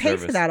paying for that I pay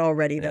service for that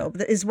already, though,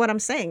 is what I'm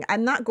saying.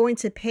 I'm not going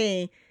to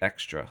pay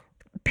extra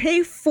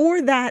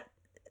for that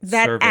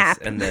service,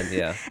 app and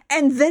then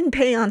and then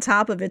pay on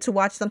top of it to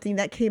watch something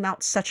that came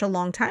out such a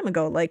long time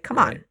ago. Like, come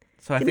on.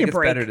 So I Give me think a it's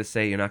break. better to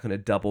say you're not going to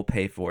double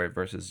pay for it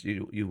versus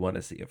you want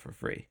to see it for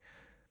free.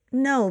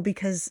 No,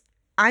 because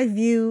I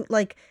view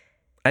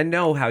I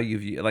know how you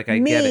view. Like I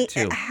me get it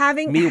too.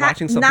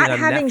 Watching something not on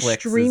having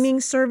Netflix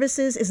streaming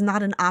services is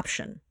not an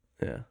option.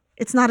 Yeah.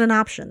 It's not an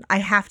option. I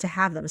have to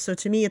have them. So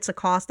to me, it's a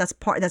cost. That's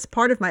part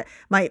of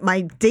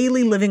my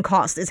daily living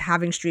cost is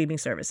having streaming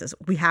services.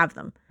 We have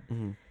them,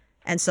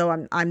 and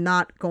so I'm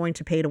not going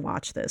to pay to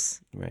watch this.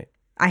 Right.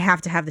 I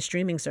have to have the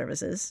streaming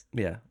services.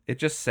 Yeah. It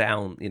just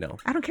sound.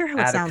 I don't care how it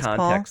out of sounds, Paul.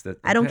 context,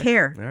 I don't okay.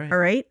 care. All All right.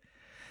 right.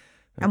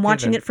 I'm Okay,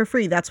 watching then. it for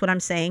free. That's what I'm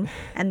saying,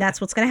 and that's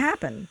what's going to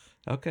happen.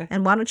 Okay.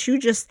 And why don't you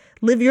just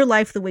live your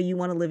life the way you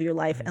want to live your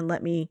life, and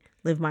let me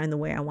live mine the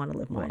way I want to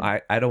live mine.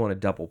 Well, I don't want to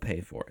double pay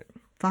for it.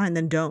 Fine,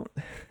 then don't.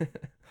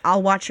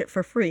 I'll watch it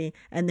for free,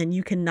 and then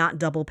you cannot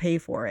double pay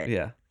for it.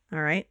 Yeah.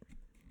 All right?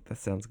 That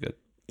sounds good.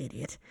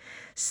 Idiot.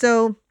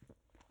 So,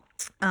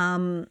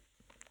 A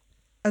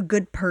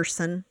Good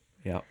Person,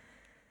 Yeah.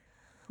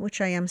 which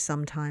I am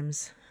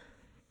sometimes,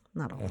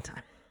 not all the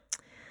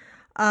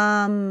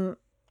time.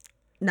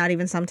 Not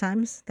even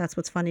sometimes. That's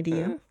what's funny to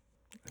you.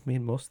 I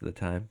mean, most of the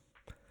time.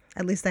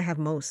 At least I have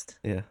most.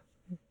 Yeah.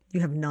 You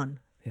have none.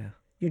 Yeah.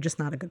 You're just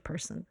not a good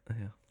person.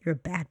 Yeah. You're a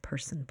bad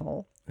person,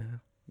 Paul. Yeah.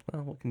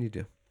 Well, what can you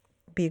do?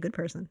 Be a good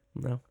person.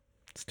 No.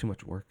 It's too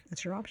much work.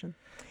 That's your option.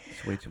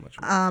 It's way too much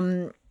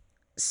work.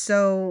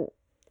 So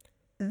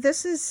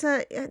this is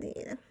I'm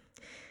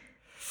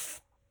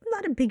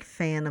not a big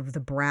fan of the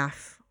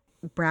Braff's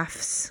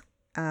projects.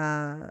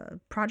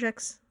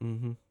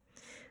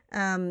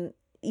 Mm-hmm.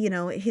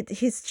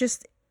 He's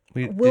just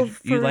You will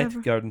liked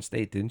forever- Garden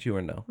State, didn't you,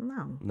 or no?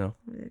 no. No.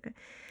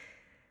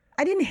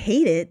 I didn't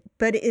hate it,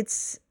 but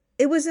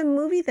it was a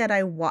movie that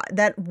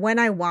that when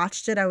I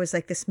watched it, I was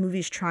like, this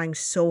movie's trying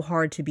so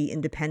hard to be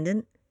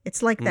independent.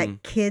 It's like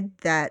that kid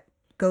that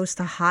goes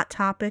to Hot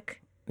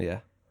Topic Yeah.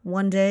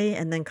 one day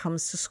and then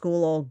comes to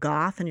school all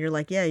goth, and you're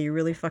like, yeah, you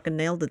really fucking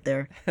nailed it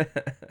there.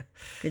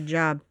 Good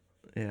job.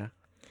 Yeah.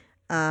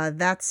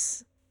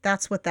 That's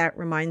what that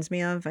reminds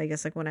me of. I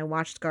guess like when I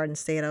watched Garden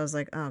State, I was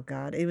like, oh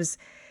God, it was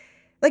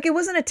Like, it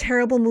wasn't a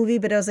terrible movie,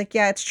 but I was like,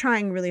 yeah, it's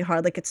trying really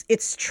hard. Like,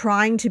 it's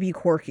trying to be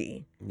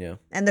quirky, Yeah.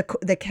 and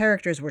the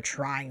characters were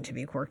trying to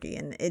be quirky,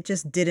 and it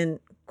just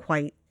didn't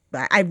quite.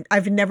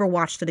 I've never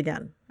watched it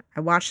again. I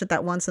watched it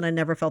that once, and I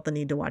never felt the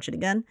need to watch it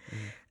again.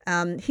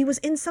 He was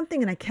in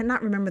something, and I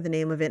cannot remember the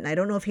name of it, and I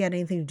don't know if he had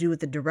anything to do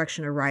with the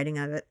direction or writing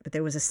of it. But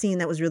there was a scene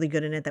that was really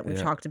good in it that we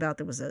talked about.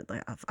 There was a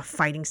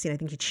fighting scene. I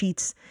think he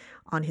cheats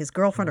on his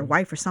girlfriend or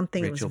wife or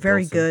something. It was Rachel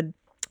very Bilson. good,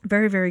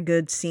 very very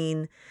good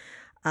scene.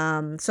 So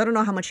I don't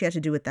know how much he had to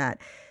do with that.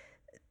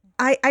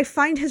 I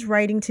find his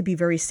writing to be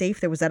very safe.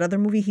 There was that other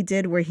movie he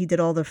did where he did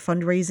all the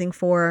fundraising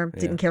for.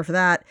 Didn't care for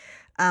that.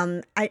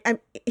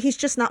 He's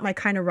just not my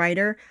kind of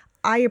writer.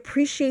 I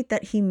appreciate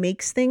that he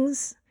makes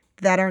things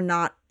that are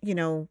not,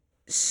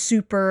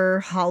 super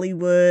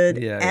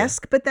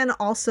Hollywood-esque, but then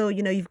also,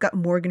 you've got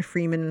Morgan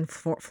Freeman and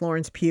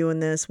Florence Pugh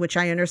in this, which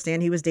I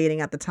understand he was dating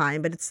at the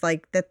time, but it's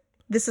like that.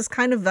 This is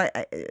kind of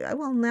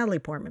well, Natalie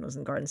Portman was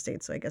in Garden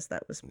State, so I guess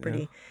that was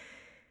pretty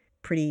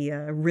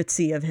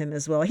ritzy of him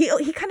as well.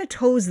 He kind of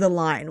toes the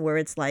line where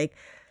it's like,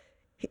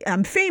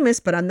 I'm famous,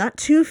 but I'm not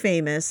too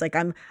famous. Like,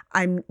 I'm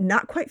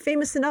not quite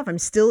famous enough. I'm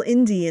still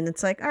indie, and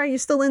it's like, all right, you're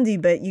still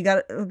indie, but you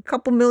got a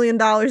couple $1 million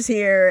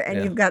here,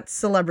 and you've got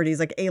celebrities,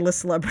 like A-list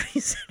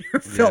celebrities in your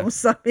film.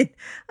 So I mean,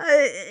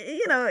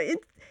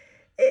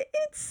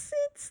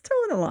 it's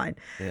towing the line.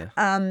 Yeah.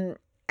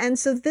 And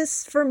so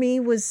this for me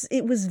was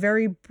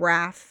very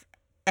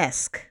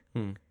Braff-esque.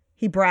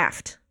 He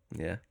braffed.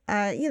 Yeah.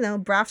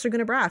 Braffs are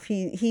gonna braff.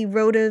 He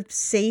wrote a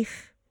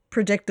safe,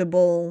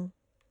 predictable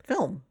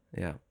film.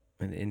 Yeah.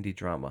 An indie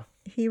drama.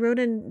 He wrote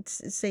a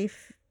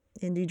safe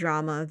indie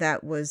drama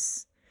that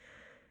was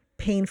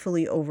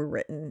painfully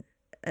overwritten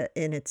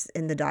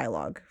in the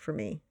dialogue for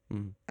me.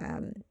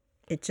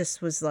 It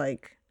just was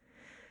like,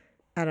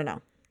 I don't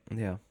know.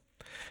 Yeah.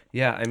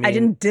 Yeah. I mean, I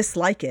didn't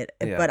dislike it,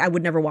 but I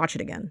would never watch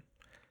it again.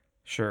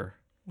 Sure.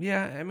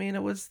 Yeah. I mean,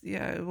 it was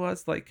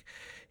like,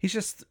 he's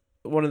just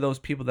one of those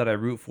people that I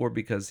root for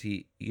because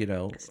he,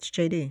 'Cause it's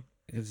JD.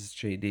 Because it's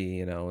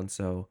JD, and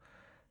so,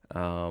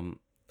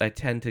 I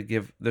tend to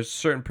give, there's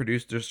certain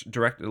producers,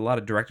 a lot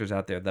of directors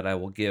out there that I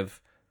will give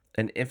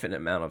an infinite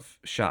amount of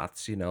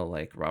shots,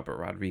 like Robert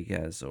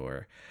Rodriguez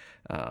or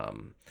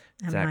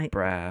Zach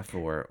Braff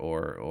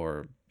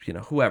or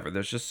whoever.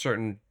 There's just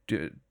certain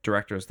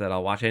directors that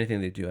I'll watch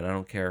anything they do, and I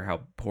don't care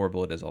how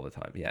horrible it is all the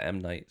time. Yeah, M.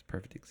 Night is a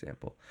perfect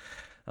example.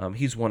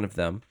 He's one of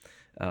them.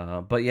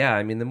 But yeah,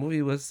 I mean, the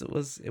movie was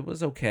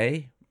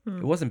okay.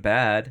 It wasn't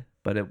bad,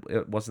 but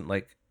it wasn't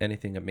like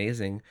anything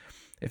amazing.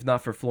 If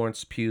not for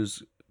Florence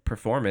Pugh's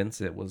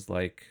performance, it was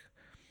like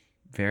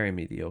very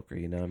mediocre.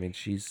 I mean,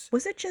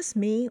 Was it just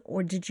me,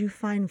 or did you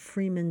find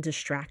Freeman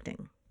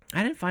distracting?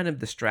 I didn't find him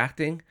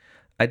distracting.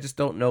 I just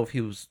don't know if he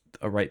was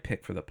a right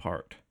pick for the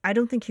part. I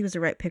don't think he was the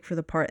right pick for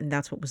the part, and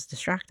that's what was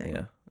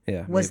distracting.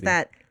 Yeah. Was maybe.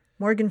 That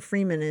Morgan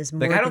Freeman is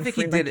Morgan I don't think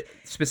Freeman, he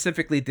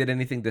specifically did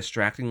anything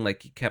distracting.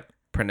 Like, he kept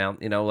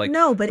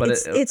no, but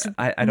it's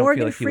I don't Morgan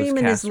feel like he was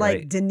Freeman cast is like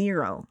right. De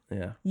Niro.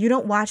 Yeah. You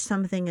don't watch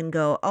something and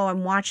go, oh,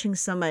 I'm watching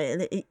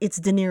somebody. It's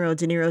De Niro.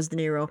 De Niro's De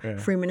Niro. Yeah.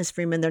 Freeman is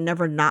Freeman. They're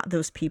never not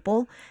those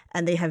people,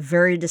 and they have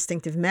very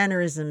distinctive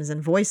mannerisms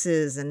and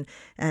voices and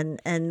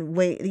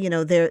way.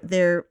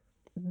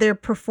 Their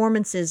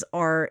performances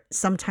are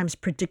sometimes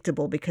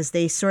predictable because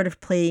they sort of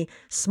play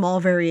small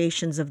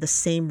variations of the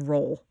same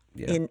role.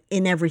 Yeah.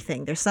 In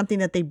everything, there's something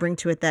that they bring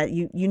to it that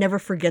you never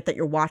forget that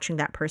you're watching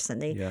that person.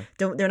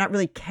 They're not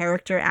really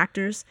character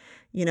actors,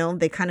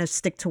 they kind of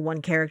stick to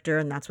one character,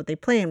 and that's what they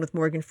play. And with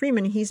Morgan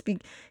Freeman, he's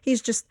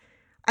just,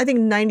 I think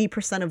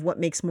 90% of what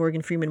makes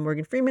Morgan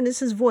Freeman is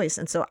his voice.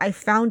 And so I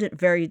found it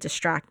very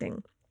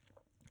distracting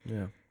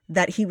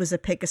that he was a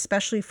pick,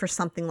 especially for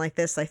something like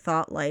this. I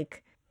thought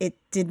like it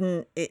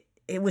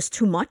was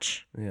too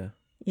much. I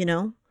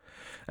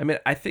mean,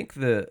 I think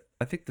the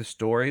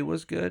story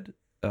was good.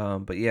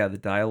 But yeah, the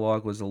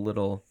dialogue was a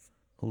little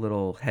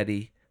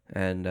heady,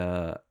 and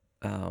I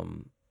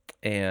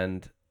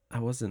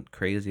wasn't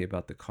crazy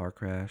about the car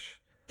crash.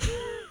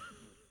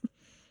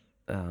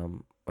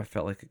 I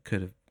felt like it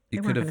could have. They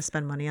weren't going to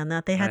spend money on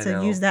that. They had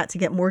to use that to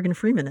get Morgan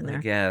Freeman in there.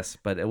 I guess,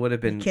 but it would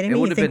have been. Are you kidding me? It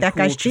would You have think been that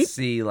cool guy's to cheap?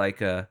 see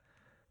like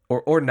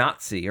or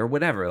not see or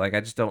whatever. Like,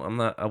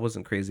 I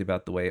wasn't crazy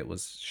about the way it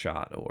was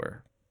shot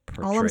or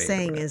portrayed. All I'm or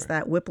saying is whatever.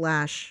 that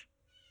Whiplash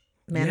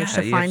managed Yeah,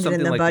 to you have find it in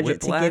something the like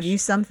budget to give Whiplash. you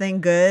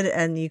something good,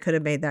 and you could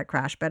have made that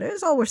crash better.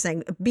 That's all we're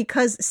saying.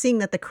 Because seeing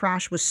that the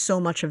crash was so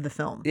much of the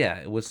film. Yeah,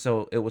 it was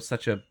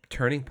such a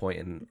turning point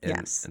in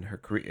her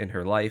career, in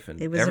her life,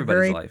 and It was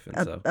everybody's life,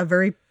 and a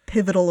very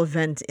pivotal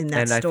event in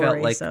that and story. I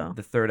felt like so.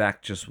 the third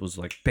act just was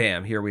like,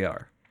 bam, here we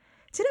are.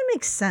 Didn't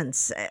make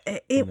sense.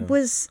 It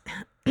was.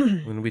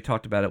 When we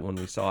talked about it when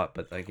we saw it,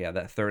 but like, yeah,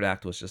 that third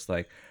act was just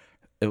like,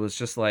 it was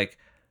just like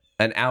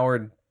an hour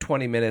and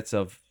 20 minutes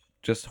of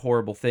just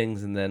horrible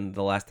things, and then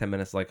the last 10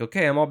 minutes like,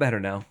 okay, I'm all better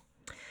now.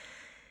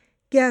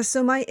 Yeah,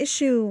 so my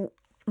issue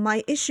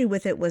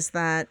with it was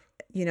that,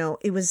 there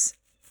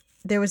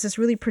was this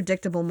really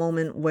predictable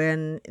moment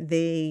when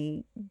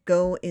they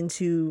go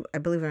into, I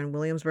believe they're in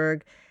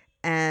Williamsburg,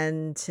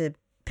 and to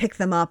pick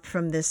them up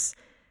from this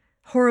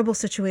horrible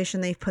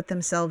situation they've put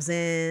themselves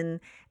in.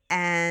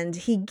 And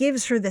he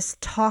gives her this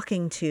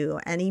talking to.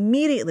 And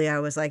immediately I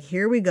was like,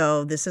 here we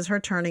go. This is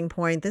her turning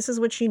point. This is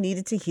what she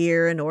needed to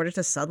hear in order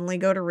to suddenly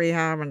go to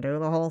rehab and do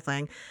the whole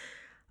thing.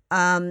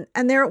 And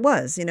there it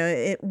was.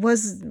 It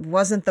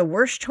wasn't the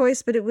worst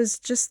choice, but it was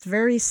just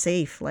very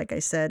safe. Like I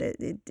said,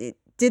 it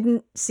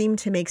didn't seem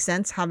to make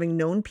sense, having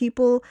known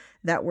people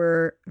that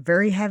were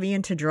very heavy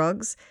into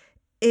drugs.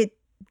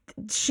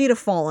 She'd have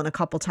fallen a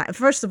couple times.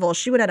 First of all,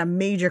 she would have had a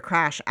major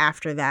crash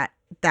after that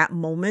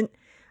moment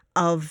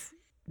of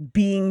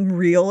being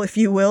real, if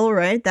you will,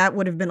 right? That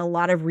would have been a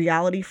lot of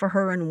reality for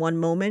her in one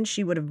moment.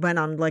 She would have been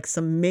on like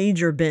some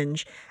major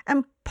binge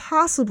and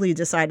possibly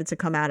decided to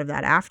come out of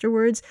that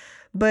afterwards.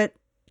 But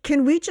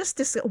can we just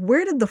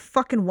where did the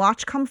fucking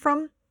watch come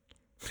from?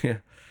 Yeah.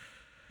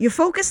 You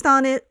focused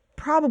on it,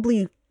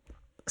 probably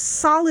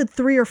solid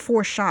 3 or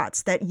 4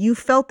 shots that you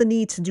felt the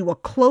need to do a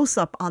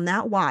close-up on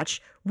that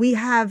watch.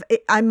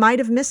 I might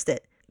have missed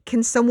it.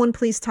 Can someone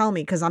please tell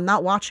me? Because I'm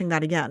not watching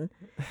that again.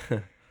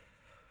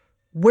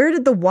 Where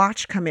did the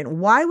watch come in?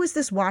 Why was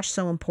this watch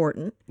so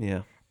important?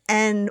 Yeah.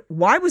 And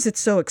why was it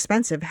so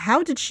expensive?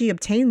 How did she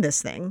obtain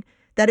this thing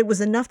that it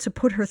was enough to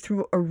put her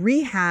through a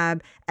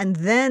rehab and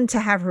then to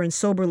have her in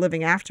sober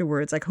living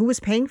afterwards? Like, who was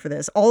paying for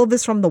this? All of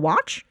this from the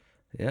watch?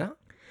 Yeah.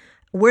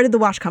 Where did the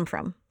watch come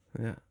from?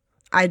 Yeah.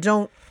 I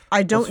don't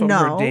From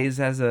know. her days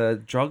as a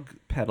drug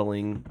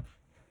peddling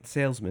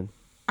salesman.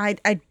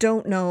 I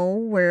don't know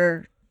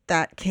where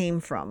that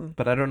came from.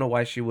 But I don't know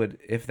why she would,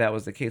 if that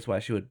was the case, why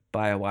she would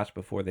buy a watch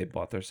before they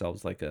bought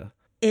themselves like a...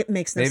 It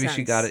makes no sense. Maybe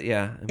she got it,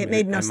 yeah. It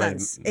made no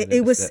sense.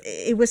 It was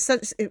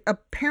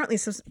apparently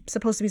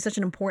supposed to be such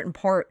an important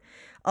part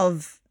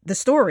of the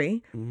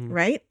story,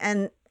 right?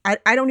 And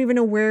I don't even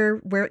know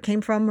where it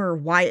came from or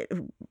why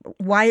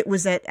it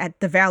was at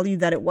the value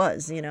that it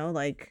was,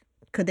 like,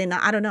 could they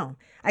not? I don't know.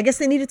 I guess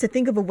they needed to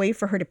think of a way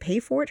for her to pay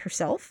for it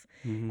herself.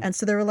 And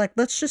so they were like,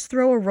 let's just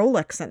throw a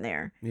Rolex in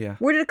there. Yeah.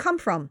 Where did it come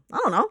from? I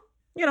don't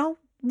know.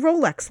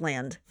 Rolex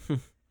land.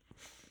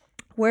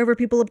 Wherever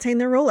people obtain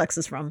their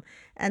Rolexes from.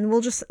 And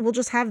we'll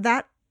just have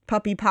that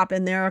puppy pop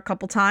in there a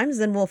couple times,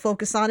 and we'll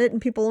focus on it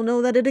and people will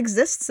know that it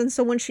exists. And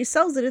so when she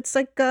sells it, it's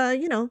like,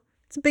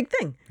 it's a big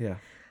thing. Yeah.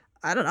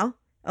 I don't know.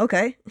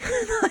 Okay.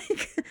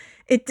 Like,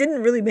 it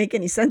didn't really make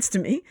any sense to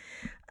me.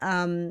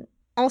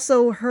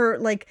 Also, her,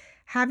 like,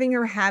 having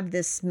her have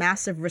this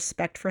massive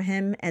respect for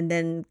him and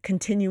then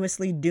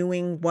continuously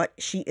doing what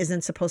she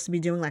isn't supposed to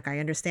be doing. Like, I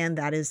understand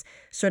that is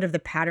sort of the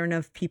pattern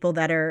of people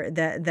that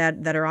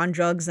are on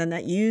drugs and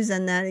that use,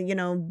 and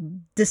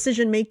that,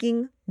 decision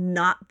making,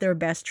 not their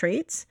best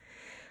traits.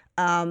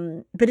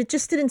 But it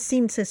just didn't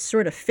seem to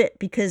sort of fit,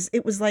 because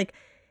it was like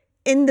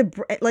in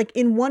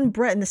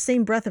the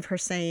same breath of her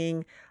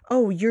saying,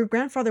 oh, your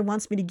grandfather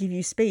wants me to give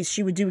you space,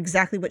 she would do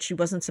exactly what she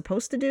wasn't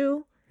supposed to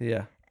do.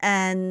 Yeah.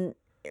 And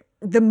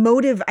the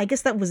motive, I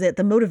guess that was it.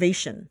 The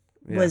motivation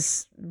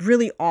was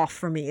really off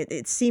for me.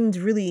 It seemed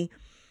really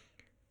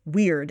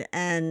weird.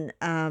 And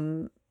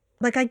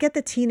like, I get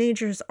that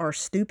teenagers are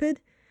stupid,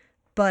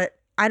 but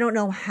I don't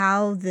know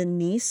how the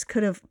niece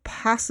could have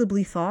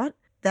possibly thought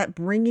that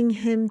bringing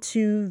him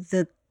to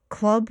the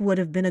club would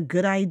have been a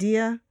good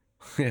idea.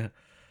 Yeah.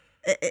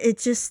 It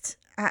just,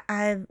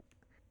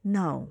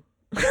 no.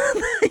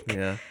 Like,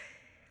 yeah.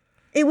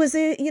 It was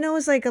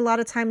like a lot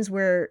of times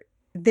where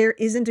there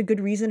isn't a good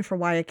reason for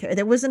why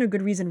there wasn't a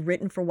good reason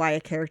written for why a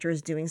character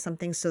is doing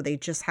something, so they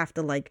just have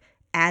to like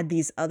add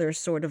these other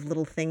sort of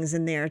little things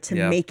in there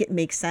to make it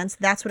make sense.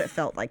 That's what it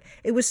felt like.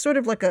 It was sort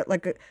of like a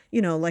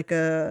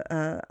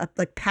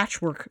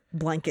patchwork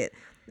blanket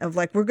of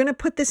like, we're gonna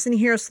put this in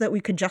here so that we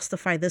could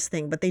justify this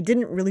thing, but they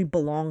didn't really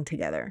belong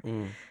together.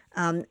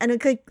 And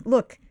it's like,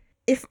 look,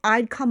 if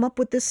I'd come up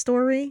with this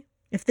story,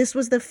 if this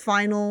was the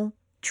final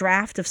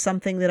draft of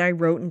something that I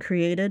wrote and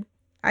created,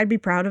 I'd be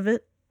proud of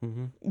it.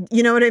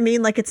 You know what I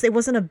mean? Like, it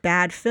wasn't a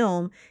bad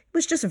film. It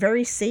was just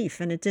very safe,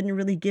 and it didn't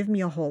really give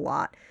me a whole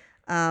lot.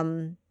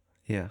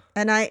 Yeah.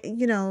 And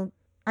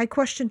I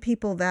question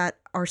people that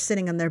are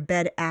sitting on their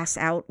bed ass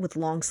out with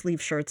long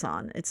sleeve shirts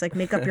on. It's like,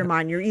 make up your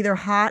mind. You're either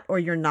hot or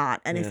you're not.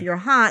 And if you're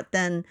hot,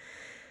 then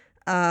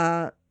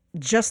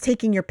just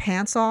taking your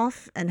pants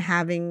off and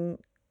having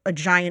a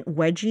giant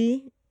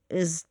wedgie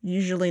is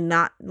usually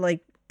not,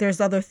 like,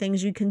 there's other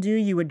things you can do.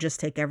 You would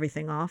just take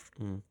everything off.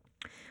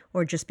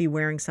 Or just be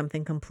wearing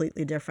something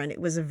completely different. It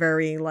was a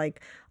very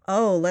like,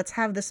 oh, let's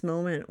have this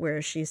moment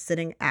where she's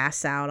sitting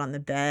ass out on the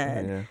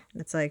bed. Yeah.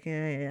 And it's like,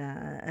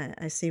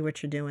 I see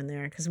what you're doing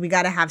there, because we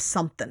got to have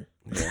something.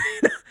 Yeah.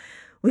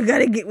 we got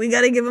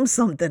to give him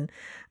something.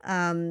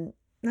 I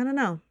don't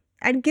know.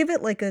 I'd give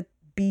it like a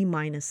B-.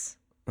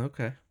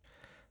 Okay.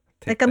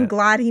 Like, I'm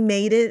glad he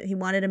made it. He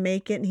wanted to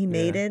make it, and he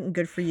made it, and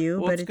good for you.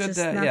 Well, but it's just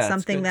not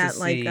something that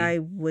like I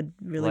would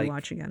really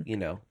watch again.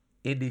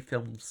 Indie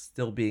films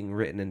still being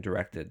written and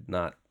directed,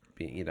 not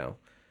being,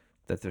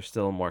 that there's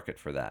still a market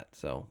for that.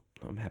 So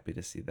I'm happy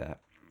to see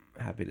that.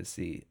 Happy to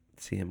see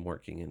him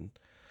working,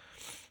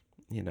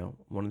 and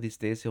one of these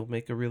days he'll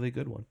make a really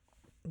good one.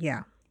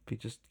 Yeah. If he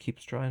just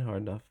keeps trying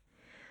hard enough.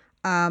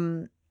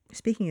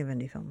 Speaking of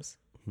indie films,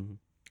 Mhm.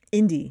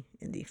 indie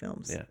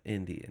films. Yeah,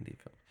 indie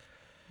film.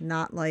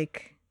 Not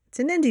like it's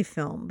an indie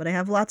film, but I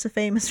have lots of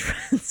famous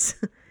friends.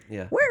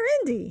 Yeah. We're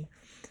indie.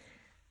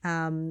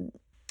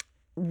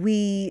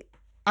 We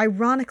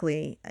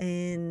ironically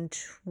in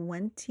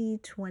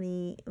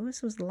 2020,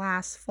 this was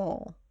last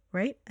fall,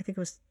 right? I think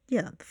it was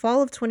the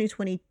fall of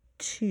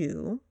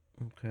 2022.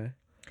 Okay.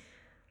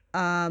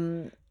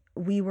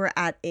 We were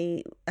at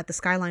the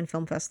Skyline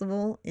Film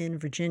Festival in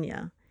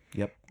Virginia,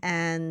 Yep.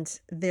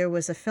 and there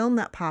was a film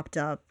that popped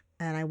up,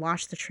 and I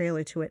watched the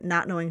trailer to it,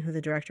 not knowing who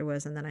the director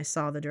was, and then I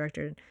saw the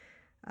director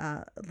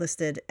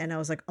listed, and I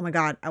was like, oh my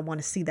God, I want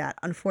to see that.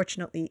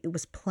 Unfortunately, it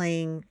was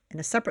playing in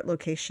a separate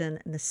location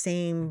in the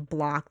same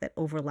block that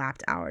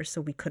overlapped ours,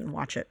 so we couldn't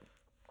watch it.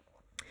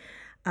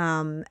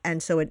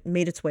 And so it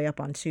made its way up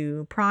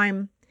onto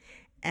Prime,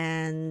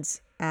 and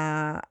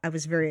I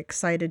was very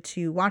excited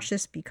to watch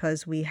this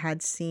because we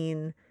had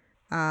seen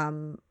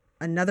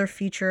another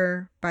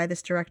feature by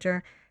this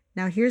director.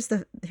 Now here's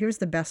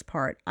the best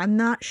part. I'm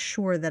not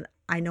sure that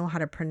I know how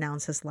to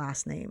pronounce his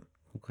last name.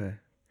 Okay.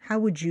 How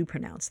would you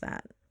pronounce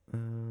that?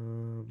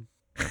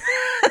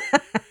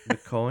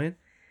 McCoy?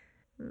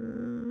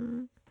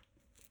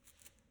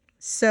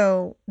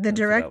 So the That's what I would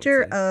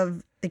director say.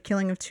 of The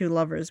Killing of Two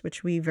Lovers,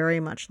 which we very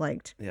much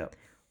liked, Yeah.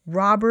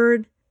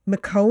 Robert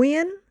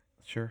McCoyan.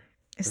 Sure.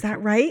 Is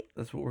that right?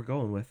 That's what we're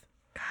going with.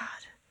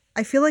 God,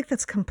 I feel like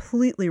that's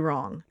completely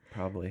wrong.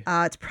 Probably.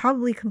 It's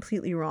probably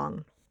completely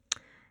wrong.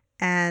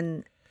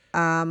 And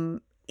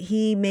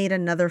he made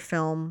another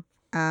film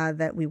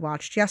that we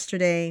watched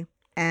yesterday,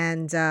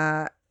 and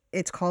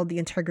it's called The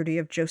Integrity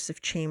of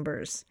Joseph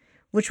Chambers,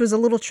 which was a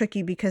little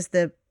tricky because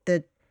the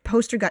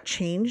poster got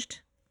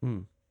changed.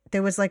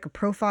 There was like a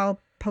profile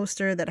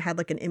poster that had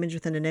like an image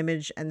within an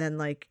image, and then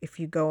like if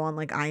you go on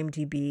like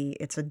IMDb,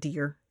 it's a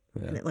deer,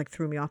 and it like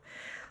threw me off.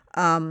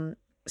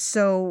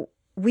 So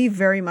we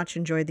very much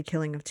enjoyed The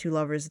Killing of Two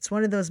Lovers. It's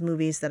one of those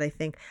movies that I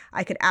think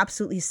I could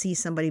absolutely see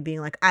somebody being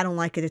like, I don't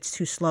like it. It's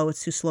too slow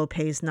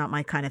paced, not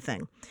my kind of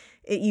thing.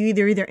 You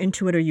either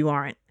into it or you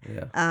aren't.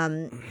 Yeah.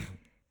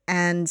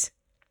 And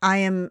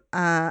I'm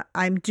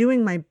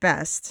doing my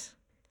best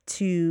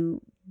to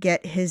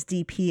get his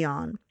DP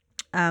on,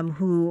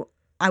 who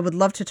I would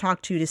love to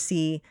talk to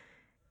see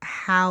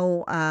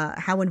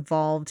how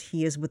involved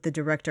he is with the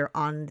director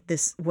on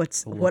this.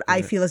 What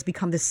I feel has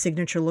become the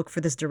signature look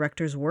for this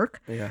director's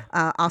work. Yeah.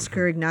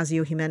 Oscar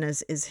Ignacio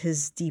Jimenez is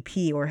his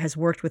DP, or has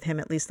worked with him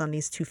at least on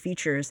these two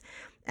features.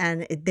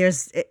 And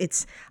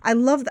I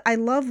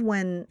love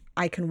when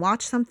I can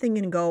watch something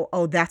and go,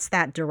 oh, that's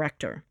that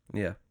director.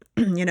 Yeah.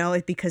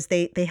 Because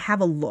they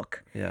have a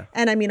look. Yeah.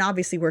 And I mean,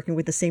 obviously working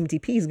with the same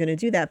DP is going to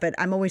do that, but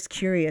I'm always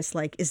curious,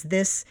 like, is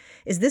this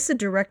a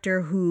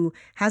director who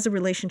has a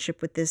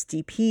relationship with this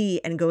DP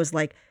and goes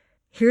like,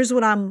 here's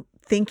what I'm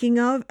thinking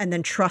of, and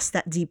then trust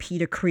that DP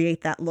to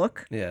create that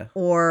look? Yeah.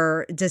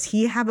 Or does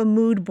he have a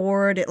mood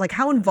board? Like,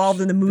 how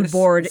involved in the mood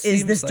board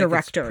is this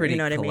director? It's pretty you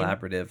know what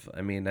collaborative.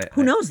 I mean,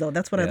 who knows though?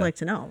 That's what I'd like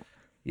to know.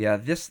 Yeah.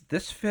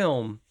 This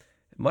film,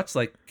 much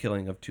like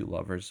Killing of Two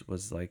Lovers,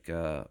 was like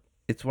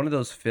it's one of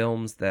those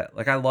films that,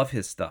 like, I love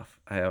his stuff.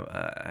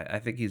 I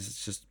think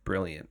he's just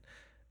brilliant.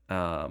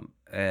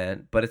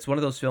 But it's one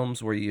of those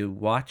films where you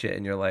watch it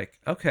and you're like,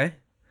 okay,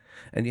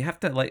 and you have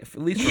to, like, at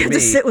least for me, to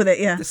sit with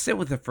it, to sit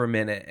with it for a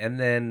minute, and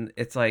then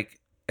it's like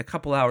a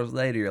couple hours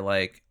later, you're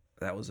like,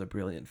 that was a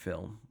brilliant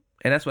film.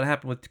 And that's what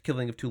happened with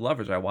Killing of Two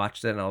Lovers. I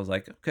watched it and I was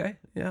like, okay,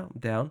 yeah, I'm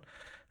down.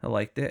 I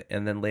liked it.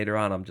 And then later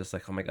on, I'm just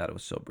like, oh my God, it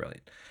was so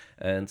brilliant.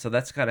 And so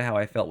that's kind of how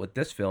I felt with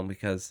this film,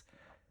 because,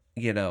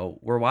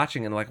 we're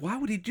watching and like, why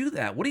would he do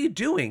that? What are you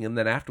doing? And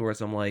then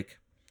afterwards, I'm like,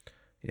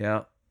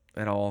 yeah,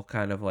 it all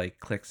kind of like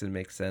clicks and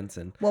makes sense.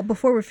 And well,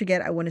 before we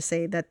forget, I want to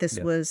say that this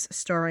was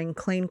starring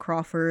Clayne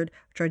Crawford,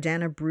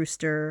 Jordana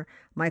Brewster,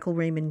 Michael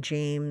Raymond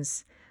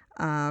James,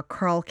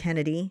 Carl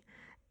Kennedy,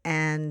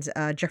 and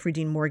Jeffrey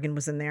Dean Morgan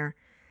was in there.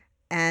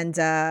 And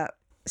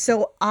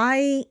so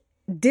I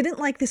didn't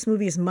like this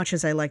movie as much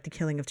as I liked The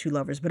Killing of Two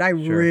Lovers, but I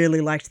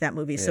really liked that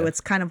movie. So it's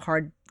kind of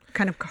hard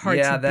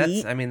to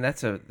beat. I mean,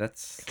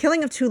 that's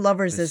Killing of Two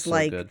Lovers is so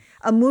like good.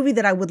 A movie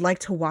that I would like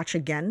to watch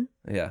again.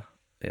 Yeah.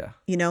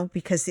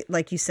 Because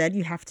like you said,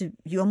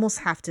 you almost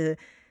have to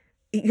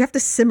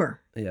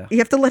simmer. Yeah. You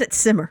have to let it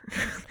simmer.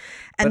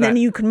 And then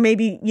you can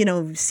maybe,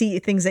 see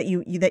things that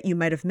you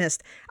might have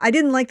missed. I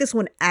didn't like this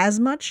one as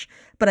much,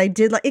 but I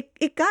did like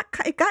it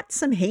got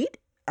some hate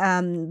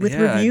with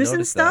reviews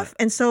and stuff.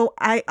 That. And so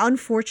I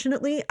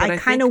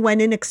kind of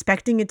went in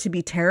expecting it to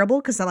be terrible,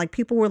 because like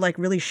people were like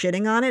really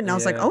shitting on it, and I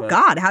was like, oh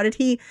God, how did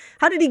he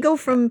go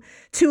from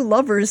two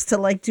lovers to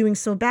like doing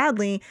so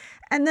badly?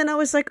 And then I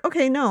was like,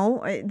 okay,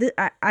 no,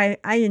 I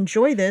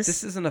enjoy this.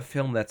 This isn't a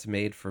film that's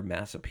made for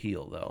mass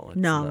appeal, though. It's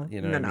no, not,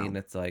 you know what I mean?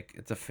 It's like,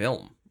 it's a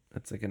film.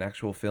 It's like an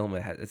actual film.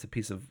 It's a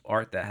piece of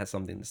art that has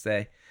something to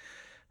say.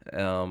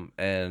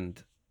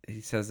 And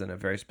he says it in a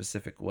very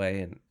specific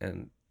way,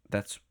 and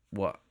that's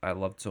what I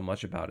loved so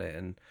much about it.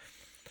 And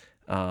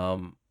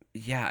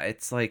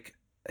it's like,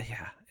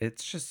 yeah,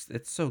 it's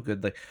so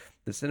good. Like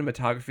the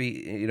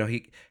cinematography, you know,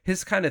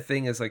 his kind of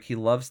thing is like he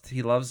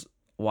loves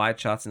wide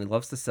shots and he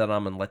loves to set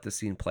them and let the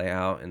scene play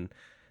out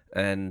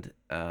and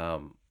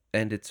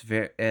it's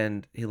very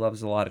and he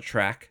loves a lot of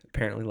track.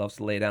 Apparently loves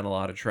to lay down a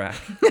lot of track.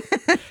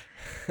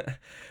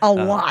 A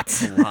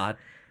lot. A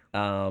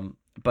lot.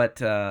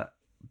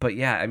 But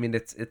yeah, I mean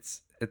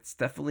it's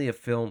definitely a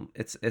film.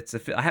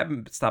 I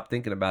haven't stopped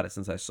thinking about it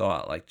since I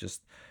saw it. Like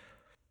just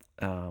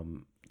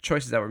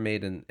choices that were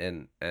made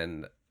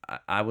and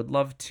I would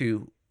love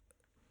to.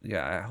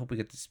 Yeah, I hope we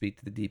get to speak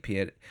to the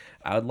DP.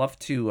 I would love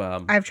to.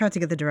 I've tried to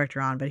get the director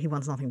on, but he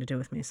wants nothing to do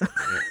with me. So,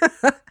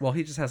 well,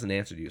 he just hasn't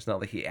answered you. It's not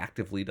like he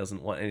actively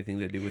doesn't want anything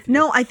to do with you.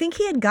 no, I think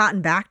he had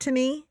gotten back to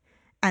me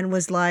and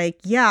was like,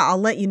 "Yeah, I'll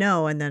let you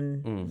know." And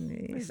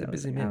then he's a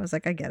busy man. I was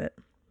like, "I get it,"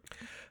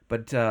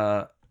 but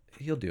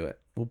he'll do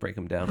it. We'll break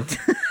him down.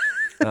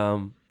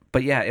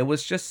 But yeah, it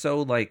was just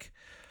so like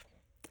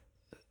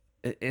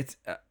it's.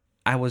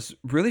 I was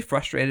really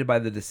frustrated by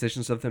the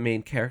decisions of the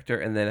main character,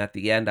 and then at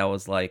the end, I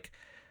was like,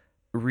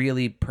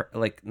 really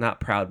like not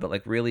proud, but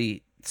like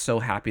really so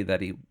happy that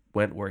he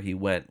went where he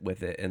went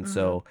with it, and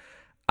so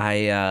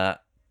I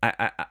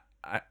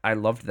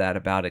loved that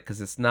about it because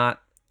it's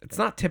not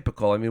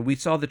typical. I mean, we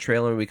saw the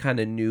trailer and we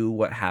kind of knew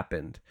what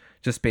happened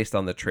just based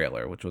on the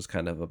trailer, which was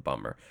kind of a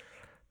bummer.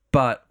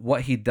 But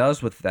what he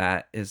does with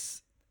that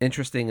is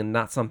interesting and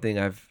not something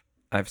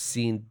I've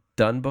seen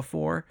done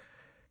before.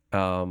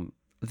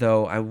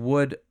 Though I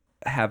would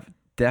have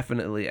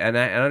definitely, and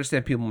I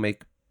understand people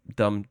make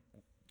dumb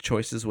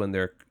choices when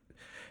they're,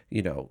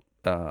 you know,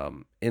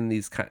 in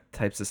these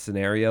types of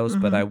scenarios,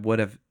 but I would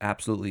have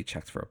absolutely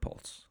checked for a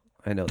pulse.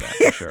 I know that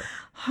for sure.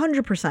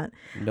 100%.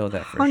 Know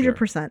that for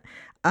 100%.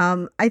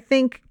 I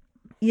think,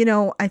 you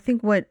know,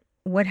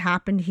 what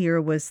happened here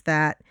was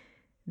that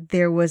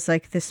there was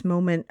like this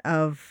moment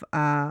of,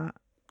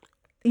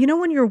 you know,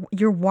 when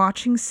you're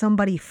watching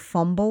somebody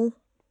fumble.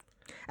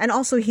 And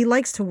also, he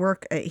likes to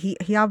work.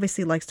 He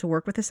obviously likes to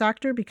work with this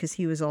actor because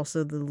he was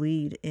also the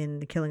lead in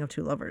The Killing of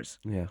Two Lovers.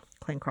 Yeah,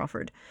 Clayne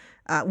Crawford,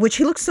 which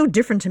he looks so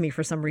different to me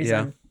for some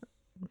reason.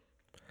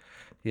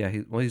 Yeah.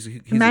 He's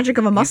magic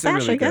of a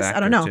mustache, really I guess. I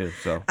don't know. Too,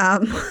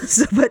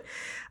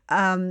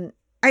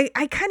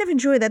 I kind of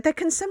enjoy that. That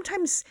can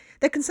sometimes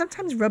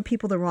rub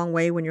people the wrong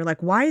way when you're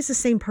like, why is the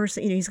same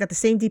person? You know, he's got the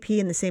same DP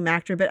and the same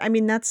actor, but I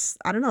mean, I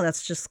don't know.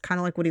 That's just kind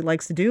of like what he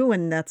likes to do,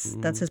 and that's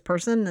his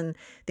person, and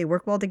they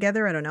work well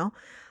together. I don't know.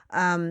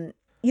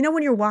 You know,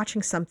 when you're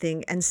watching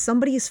something and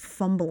somebody is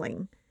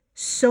fumbling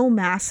so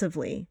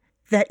massively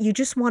that you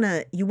just want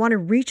to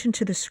reach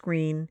into the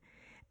screen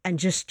and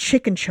just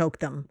chicken choke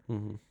them.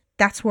 Mm-hmm.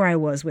 That's where I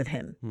was with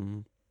him.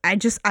 Mm-hmm.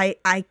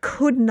 I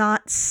could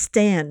not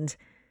stand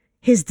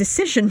his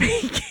decision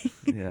making.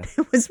 Yeah.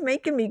 It was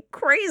making me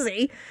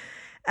crazy.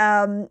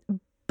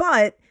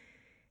 But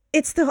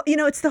it's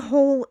the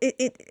whole,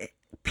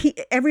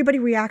 everybody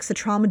reacts to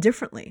trauma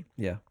differently.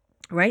 Yeah.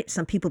 Right?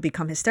 Some people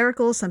become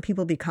hysterical. Some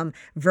people become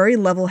very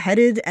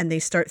level-headed and they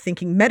start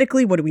thinking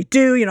medically, what do we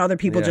do? You know, other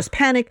people just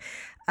panic.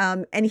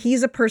 And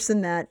he's a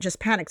person that just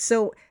panicked.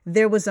 So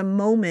there was a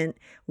moment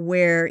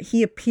where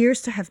he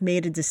appears to have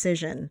made a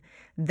decision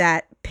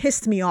that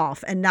pissed me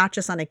off, and not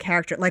just on a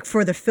character. Like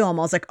for the film,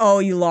 I was like, oh,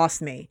 you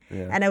lost me.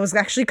 Yeah. And I was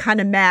actually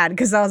kind of mad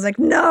because I was like,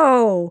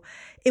 no,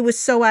 it was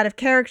so out of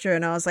character.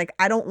 And I was like,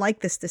 I don't like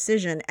this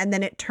decision. And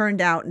then it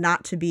turned out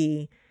not to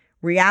be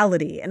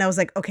reality. And I was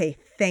like, okay,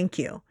 thank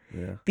you.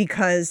 Yeah.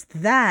 Because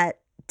that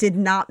did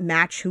not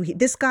match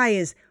this guy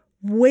is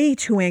way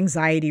too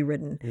anxiety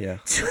ridden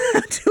to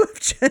have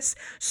just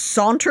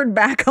sauntered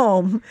back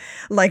home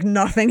like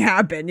nothing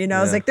happened. You know,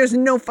 I was like, there's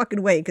no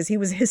fucking way, because he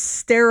was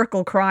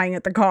hysterical crying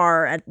at the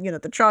car, at, you know,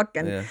 the truck.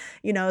 And,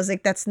 you know, I was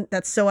like, that's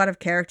so out of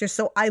character.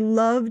 So I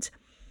loved,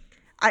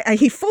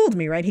 he fooled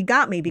me, right? He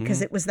got me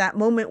because it was that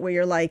moment where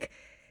you're like,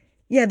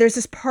 yeah, there's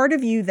this part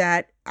of you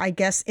that I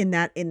guess in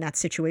that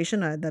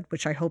situation, that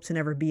which I hope to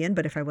never be in,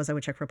 but if I was, I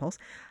would check for a pulse,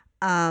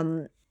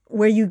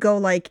 where you go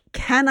like,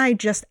 can I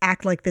just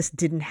act like this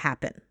didn't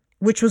happen?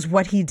 Which was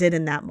what he did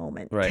in that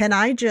moment. Right. Can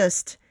I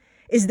just,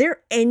 is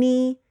there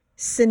any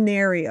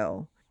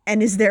scenario,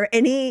 and is there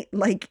any,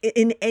 like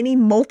in any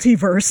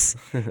multiverse,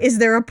 is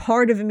there a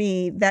part of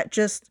me that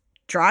just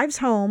drives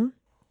home,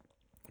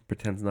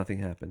 pretends nothing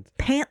happened,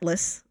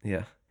 pantless,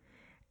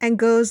 and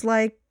goes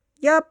like,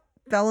 yep,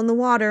 fell in the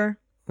water.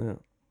 Yeah.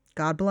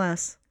 God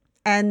bless.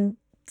 And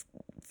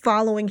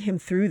following him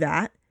through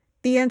that,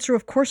 the answer,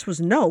 of course, was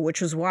no,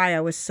 which was why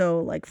I was so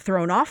like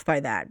thrown off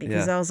by that,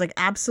 because I was like,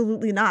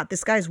 absolutely not.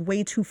 This guy's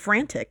way too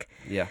frantic.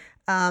 Yeah.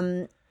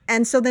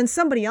 And so then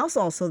somebody else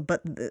also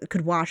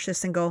could watch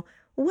this and go,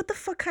 well, what the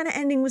fuck kind of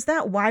ending was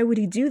that? Why would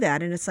he do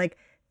that? And it's like,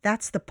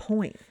 that's the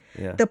point.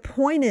 Yeah. The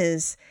point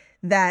is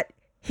that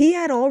he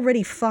had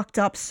already fucked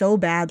up so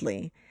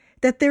badly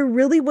that there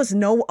really was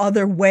no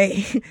other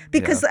way.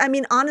 Because, I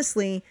mean,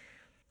 honestly,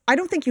 I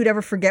don't think you'd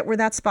ever forget where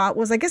that spot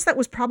was. I guess that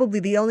was probably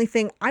the only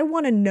thing I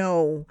want to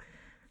know.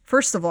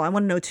 First of all, I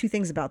want to know two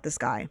things about this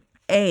guy.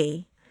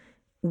 A,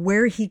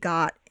 where he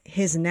got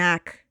his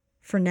knack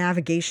for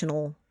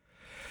navigational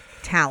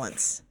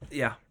talents,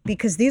 Yeah.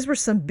 because these were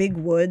some big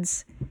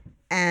woods,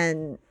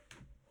 and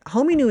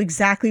homie knew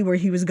exactly where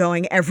he was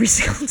going every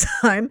single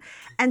time.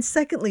 And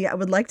secondly, I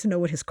would like to know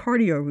what his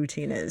cardio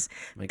routine is.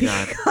 My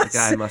God, the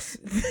guy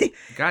must. The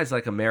guy's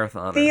like a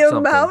marathoner. The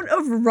amount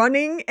of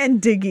running and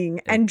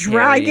digging and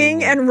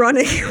dragging and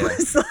running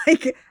was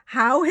like,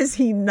 how has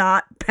he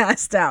not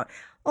passed out?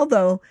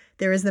 Although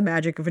there is the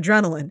magic of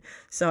adrenaline.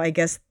 So I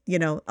guess, you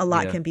know, a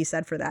lot can be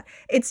said for that.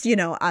 It's, you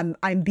know,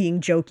 I'm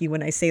being jokey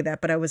when I say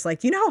that, but I was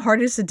like, you know how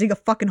hard it is to dig a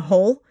fucking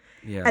hole?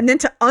 Yeah. And then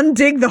to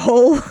undig the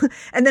hole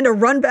and then to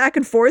run back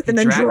and forth and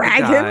then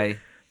drag him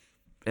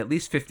at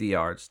least 50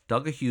 yards,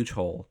 dug a huge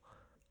hole,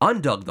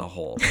 undug the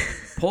hole,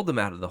 pulled him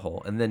out of the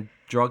hole, and then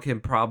drug him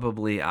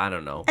probably, I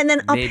don't know, and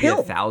then maybe uphill.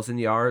 1,000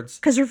 yards.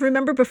 Because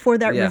remember before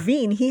that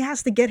ravine, he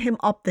has to get him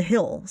up the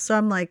hill. So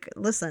I'm like,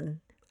 listen,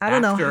 I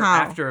don't know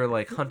how. After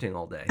like hunting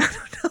all day. I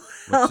don't know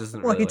how. Which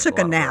isn't well, really he took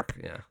a nap,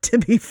 to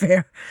be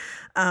fair.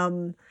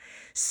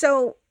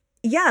 So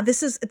yeah,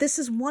 this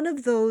is one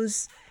of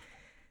those.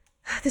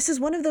 This is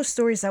one of those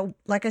stories that,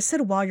 like I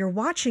said, while you're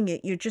watching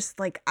it, you're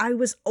just like, I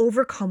was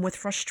overcome with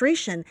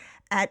frustration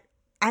at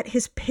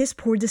his piss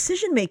poor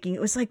decision making. It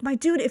was like, my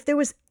dude, if there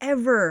was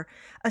ever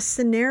a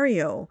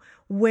scenario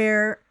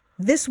where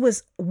this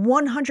was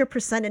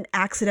 100% an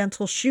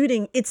accidental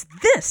shooting, it's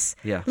this.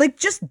 Yeah. Like,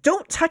 just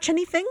don't touch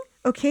anything.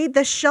 Okay,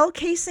 the shell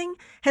casing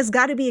has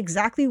got to be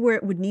exactly where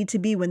it would need to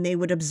be when they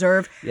would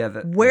observe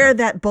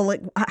that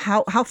bullet,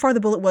 how far the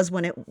bullet was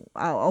when it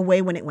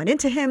away when it went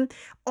into him.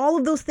 All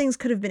of those things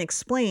could have been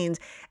explained,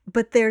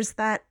 but there's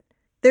that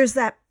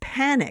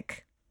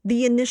panic,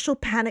 the initial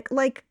panic.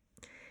 Like,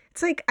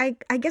 it's like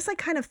I guess I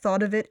kind of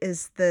thought of it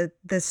as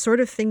the sort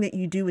of thing that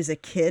you do as a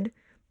kid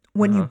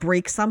when you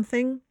break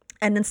something,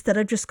 and instead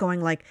of just going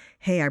like,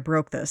 "Hey, I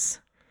broke this.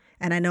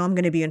 And I know I'm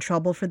going to be in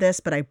trouble for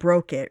this, but I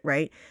broke it,"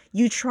 right?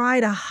 You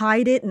try to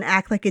hide it and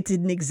act like it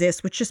didn't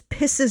exist, which just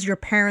pisses your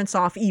parents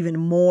off even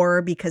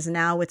more because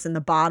now it's in the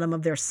bottom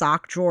of their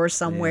sock drawer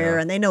somewhere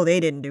and they know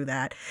they didn't do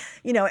that,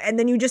 you know, and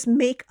then you just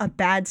make a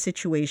bad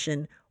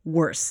situation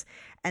worse.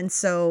 And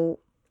so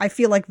I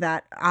feel like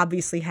that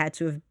obviously had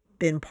to have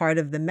been part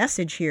of the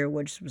message here,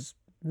 which was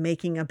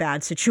making a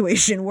bad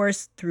situation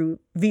worse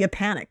via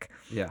panic.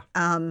 Yeah.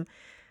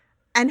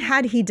 And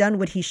had he done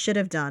what he should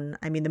have done,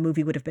 I mean, the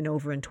movie would have been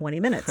over in 20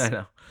 minutes. I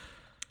know.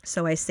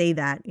 So I say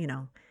that, you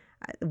know,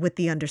 with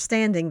the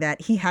understanding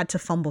that he had to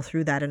fumble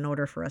through that in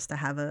order for us to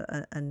have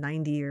a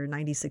 90 or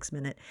 96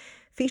 minute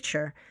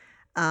feature.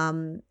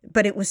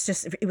 But it was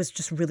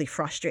just really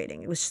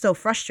frustrating. It was so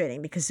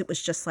frustrating because it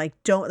was just like,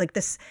 don't like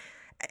this.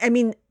 I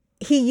mean,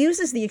 he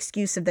uses the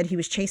excuse of that he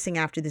was chasing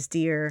after this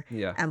deer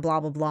and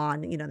blah, blah, blah.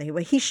 And, you know,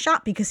 he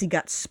shot because he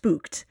got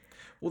spooked.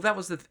 Well, that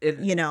was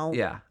you know,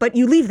 yeah. But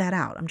you leave that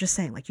out. I'm just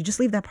saying, like, you just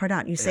leave that part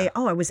out. You say,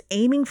 "Oh, I was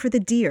aiming for the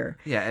deer.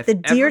 Yeah, the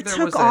deer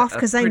took off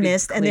because I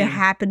missed, and there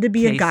happened to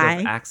be a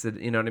guy.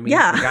 Accident, you know what I mean?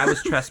 Yeah, the guy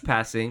was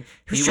trespassing.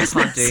 He was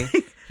hunting.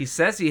 He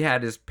says he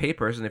had his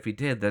papers, and if he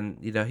did, then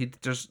you know he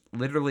just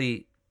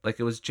literally like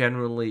it was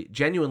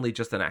genuinely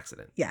just an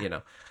accident. Yeah, you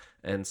know,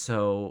 and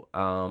so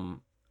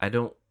I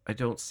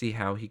don't see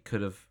how he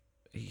could have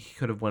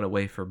went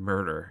away for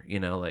murder.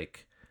 You know,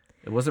 like.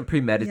 It wasn't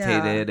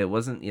premeditated. It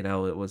wasn't, you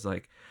know, it was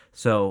like,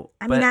 so.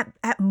 I mean,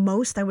 at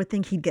most, I would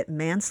think he'd get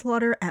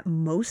manslaughter at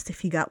most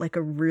if he got like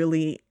a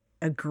really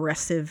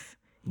aggressive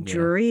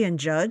jury and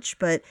judge.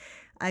 But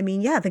I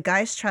mean, yeah, the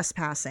guy's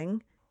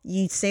trespassing.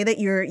 You say that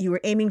you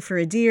were aiming for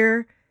a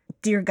deer.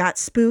 Deer got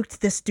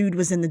spooked. This dude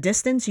was in the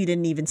distance. You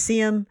didn't even see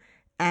him.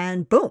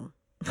 And boom.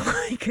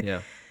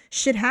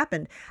 Shit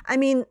happened. I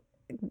mean,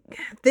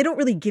 they don't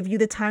really give you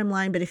the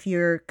timeline, but if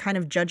you're kind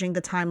of judging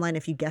the timeline,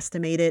 if you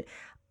guesstimate it,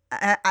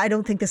 I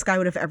don't think this guy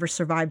would have ever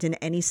survived in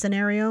any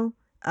scenario.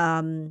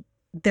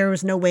 There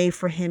was no way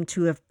for him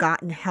to have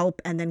gotten help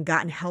and then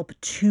gotten help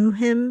to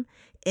him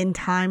in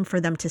time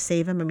for them to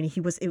save him. I mean,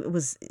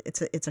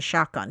 it's a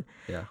shotgun.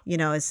 Yeah. You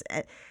know,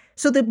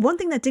 so the one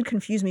thing that did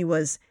confuse me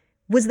was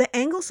the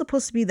angle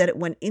supposed to be that it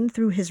went in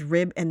through his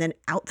rib and then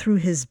out through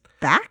his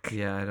back?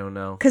 Yeah, I don't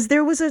know. Because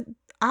there was a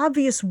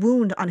obvious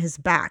wound on his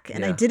back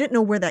and I didn't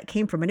know where that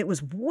came from, and it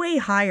was way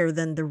higher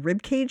than the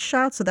rib cage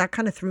shot, so that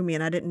kind of threw me,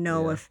 and I didn't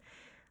know if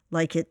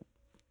like it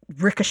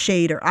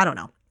ricocheted or I don't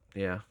know.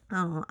 Yeah.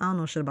 I don't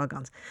know shit about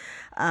guns.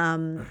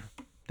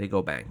 They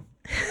go bang.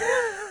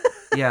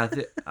 Yeah,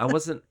 I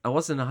wasn't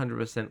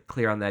 100%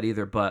 clear on that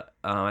either, but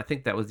I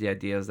think that was the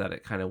idea, is that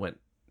it kind of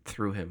went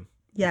through him.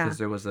 Yeah. Because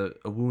there was a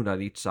wound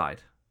on each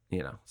side,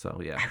 you know.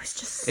 So yeah. I was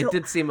just it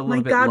did seem a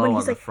little bit low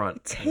on the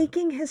front.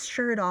 Taking his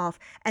shirt off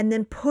and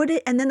then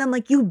and then I'm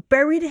like, you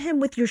buried him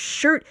with your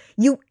shirt,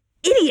 you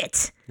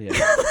idiot. Yeah.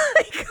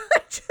 Like,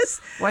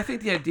 well, I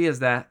think the idea is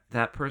that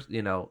person,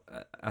 you know,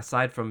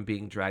 aside from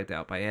being dragged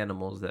out by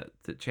animals, that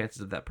the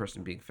chances of that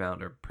person being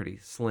found are pretty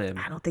slim.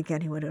 I don't think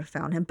anyone would have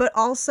found him. But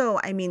also,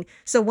 I mean,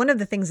 so one of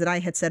the things that I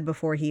had said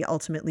before he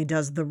ultimately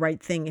does the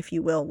right thing, if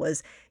you will,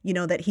 was, you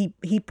know, that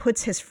he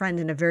puts his friend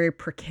in a very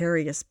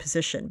precarious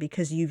position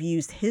because you've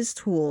used his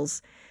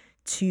tools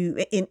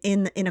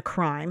in a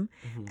crime,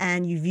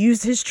 and you've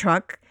used his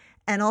truck.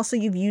 And also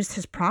you've used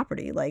his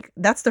property. Like,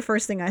 that's the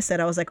first thing I said.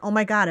 I was like, oh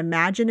my God,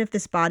 imagine if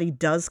this body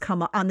does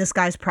come on this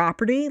guy's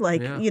property.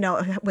 Like, Yeah. you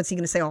know, what's he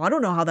going to say? Oh, I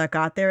don't know how that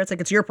got there. It's like,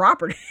 it's your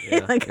property.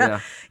 Yeah, like, yeah.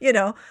 you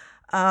know,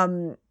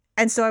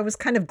 and so I was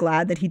kind of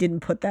glad that he didn't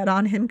put that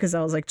on him, because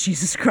I was like,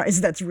 Jesus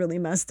Christ, that's really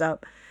messed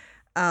up.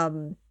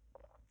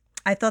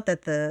 I thought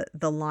that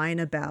the line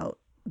about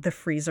the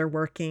freezer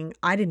working,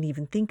 I didn't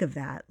even think of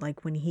that.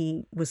 Like, when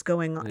he was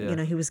going, Yeah. you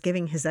know, he was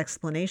giving his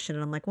explanation,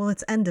 and I'm like, well,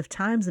 it's end of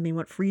times. I mean,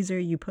 what freezer are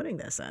you putting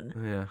this in?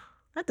 Yeah.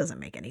 That doesn't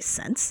make any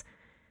sense.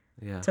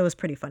 Yeah. So it was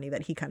pretty funny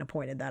that he kind of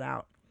pointed that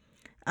out.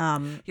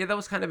 Yeah, that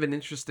was kind of an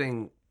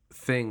interesting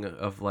thing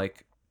of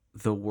like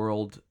the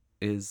world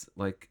is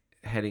like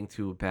heading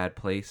to a bad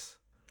place.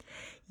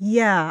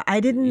 Yeah, I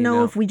didn't You know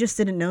know. if we just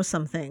didn't know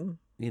something.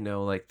 You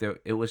know, like there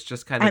it was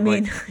just kind of I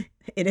mean, like,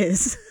 it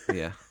is.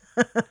 yeah.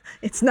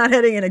 It's not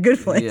heading in a good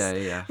place. Yeah,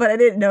 yeah. But I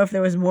didn't know if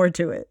there was more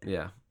to it.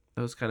 Yeah.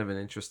 That was kind of an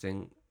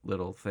interesting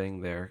little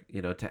thing there,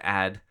 you know, to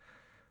add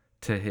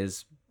to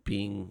his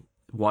being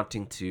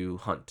wanting to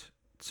hunt.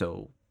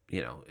 So,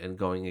 you know, and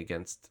going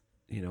against,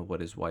 you know, what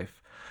his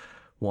wife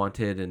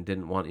wanted and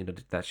didn't want, you know,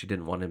 that she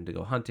didn't want him to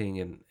go hunting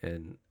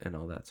and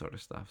all that sort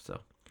of stuff.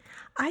 So,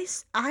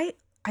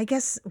 I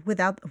guess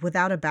without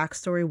a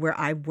backstory,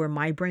 where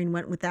my brain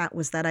went with that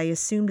was that I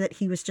assumed that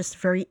he was just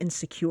very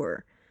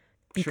insecure,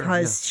 Sure,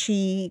 because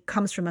she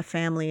comes from a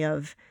family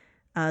of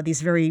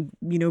these very,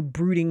 you know,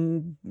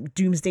 brooding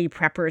doomsday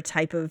prepper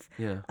type of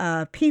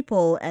yeah.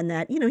 people, and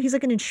that, you know, he's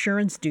like an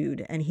insurance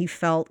dude, and he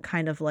felt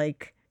kind of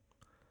like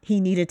he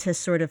needed to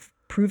sort of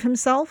prove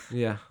himself.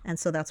 Yeah. And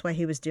so that's why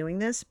he was doing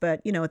this. But,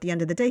 you know, at the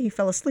end of the day, he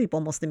fell asleep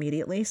almost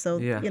immediately. So,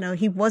 Yeah. you know,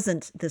 he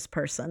wasn't this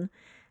person.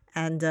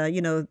 And,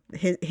 you know,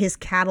 his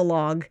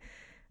catalog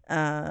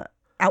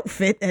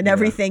outfit and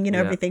everything, you know,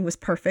 yeah. everything was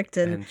perfect.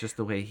 And And just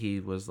the way he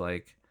was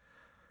like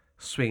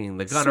swinging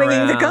the gun swinging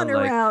around, the gun like,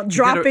 around, he did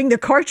dropping the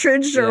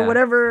cartridge or yeah,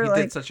 whatever. He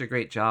Like, did such a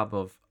great job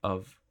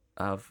of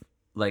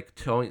like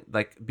towing,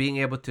 like being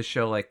able to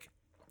show like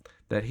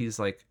that he's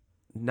like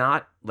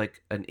not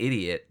like an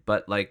idiot,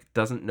 but like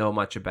doesn't know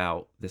much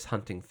about this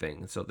hunting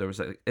thing. So there was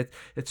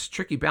it's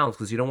tricky balance,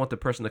 because you don't want the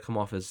person to come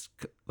off as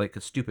like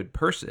a stupid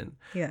person,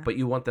 yeah. but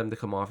you want them to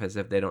come off as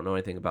if they don't know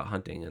anything about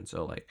hunting, and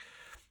so like,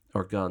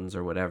 or guns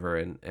or whatever,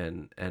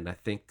 and I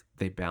think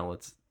they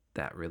balance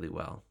that really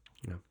well.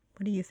 You know,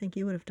 What do you think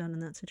you would have done in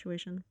that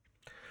situation?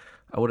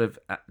 I would have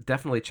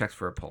definitely checked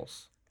for a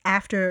pulse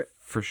After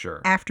for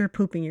sure.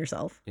 pooping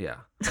yourself. Yeah.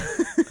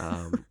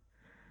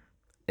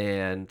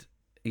 And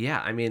yeah,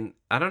 I mean,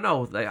 I don't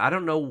know. Like, I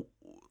don't know.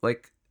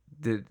 Like,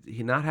 did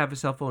he not have a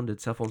cell phone?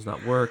 Did cell phones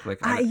not work?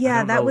 Like, I don't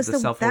that know was the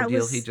cell phone that deal.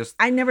 was, He just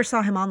I never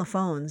saw him on the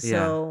phone. yeah.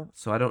 So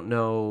So I don't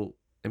know.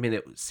 I mean,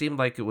 it seemed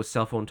like it was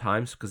cell phone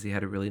times because he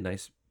had a really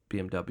nice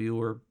BMW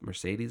or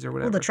Mercedes or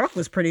whatever. well, the truck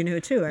was pretty new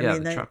too. I yeah,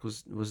 mean, the truck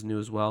was new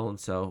as well, and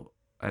so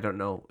I don't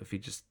know if he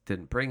just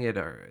didn't bring it,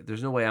 or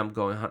there's no way I'm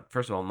going hunt.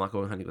 First of all, I'm not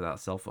going hunting without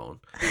a cell phone.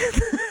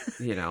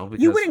 You know,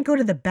 because you wouldn't go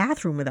to the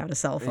bathroom without a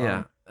cell phone.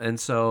 yeah, and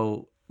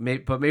so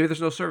maybe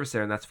there's no service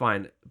there, and that's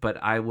fine. But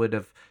I would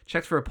have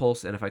checked for a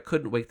pulse, and if I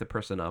couldn't wake the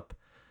person up,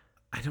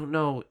 I don't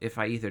know if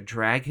I either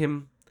drag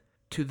him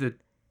to the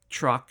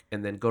truck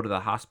and then go to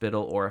the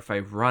hospital, or if I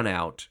run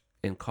out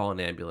and call an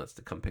ambulance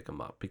to come pick him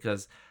up.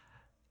 Because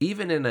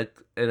even in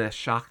a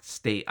shocked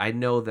state, I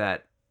know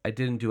that I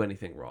didn't do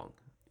anything wrong.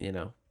 You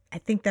know, I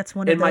think that's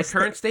one in of my those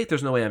current state,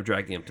 there's no way I'm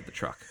dragging him to the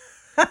truck.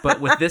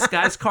 But with this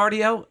guy's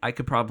cardio, I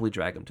could probably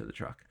drag him to the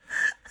truck.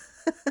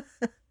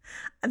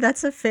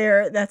 That's a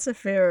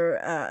fair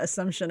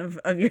assumption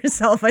of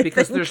yourself. I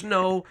Because think.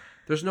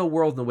 there's no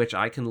world in which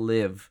I can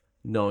live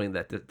knowing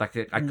that like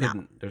I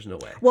couldn't. There's no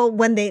way. Well,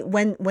 when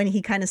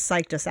he kind of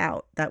psyched us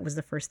out, that was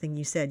the first thing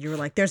you said. You were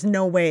like, "There's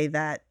no way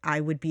that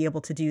I would be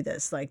able to do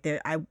this. Like,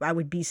 I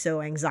would be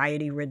so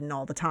anxiety ridden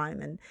all the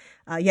time." And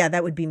yeah,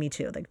 that would be me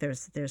too. Like,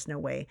 there's no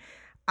way.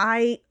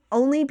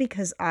 Only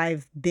because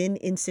I've been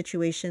in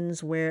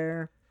situations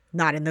where,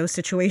 not in those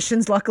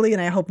situations, luckily,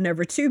 and I hope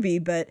never to be,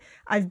 but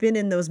I've been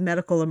in those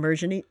medical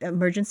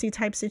emergency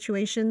type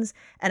situations,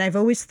 and I've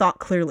always thought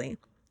clearly.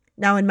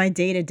 Now, in my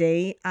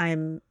day-to-day,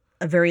 I'm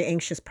a very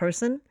anxious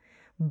person,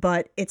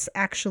 but it's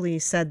actually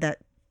said that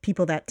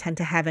people that tend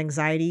to have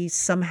anxiety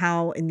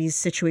somehow in these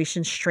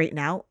situations straighten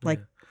out. Like,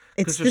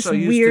 it's Because this you're so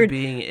used weird to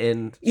being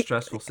in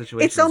stressful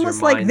situations. it's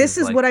almost your like mind this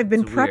is like, what I've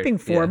been it's weird. prepping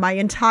for Yeah. my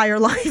entire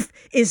life,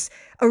 is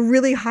a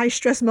really high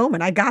stress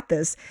moment. I got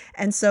this.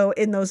 And so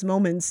in those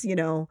moments, you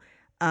know,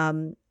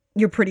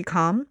 you're pretty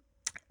calm.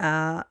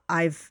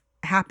 I've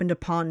happened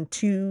upon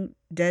 2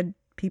 dead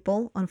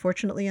people,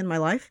 unfortunately, in my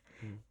life.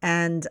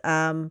 And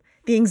the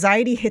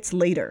anxiety hits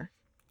later.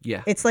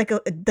 Yeah. It's like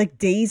like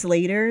days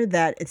later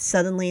that it's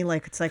suddenly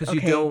like, it's like, Because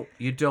okay.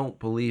 you don't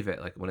believe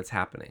it like when it's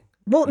happening.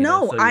 Well, You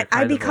know, no, so you're I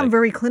kind of become like-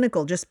 very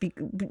clinical just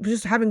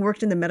having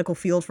worked in the medical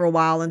field for a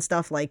while and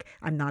stuff. Like,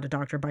 I'm not a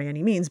doctor by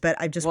any means, but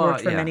I've just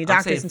worked for yeah, many I'm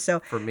doctors. saying And so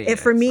for me,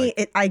 for it's me,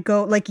 like- I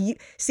go like,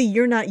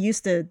 you're not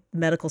used to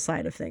medical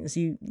side of things.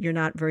 You're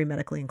not very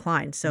medically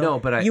inclined. So No,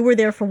 but you were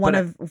there for one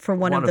but of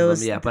them,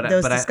 those, yeah, but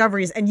those I-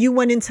 discoveries. And you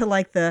went into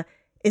like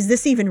is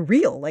this even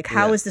real? Like,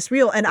 how is this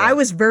real? And I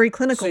was very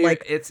clinical. So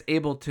like,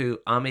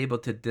 I'm able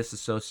to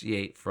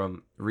disassociate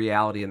from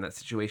reality in that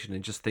situation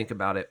and just think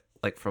about it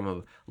like from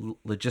a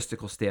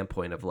logistical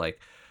standpoint of like,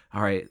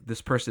 all right,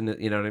 this person,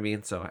 you know what I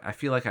mean? So I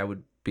feel like I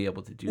would be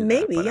able to do that.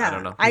 maybe, But yeah. I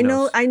don't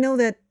know. I know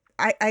that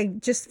I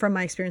just from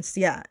my experience,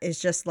 yeah,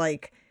 it's just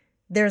like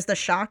there's the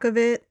shock of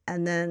it,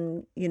 and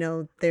then, you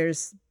know,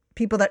 there's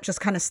people that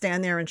just kind of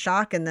stand there in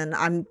shock, and then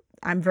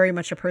I'm very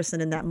much a person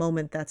in that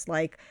moment that's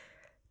like,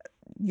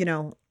 you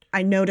know,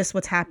 I notice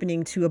what's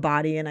happening to a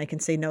body and I can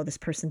say, no, this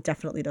person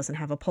definitely doesn't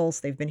have a pulse.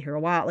 They've been here a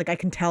while. Like, I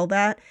can tell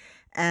that.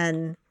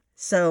 And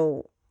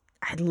so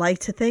I'd like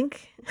to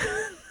think,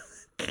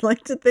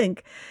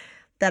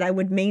 that I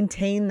would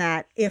maintain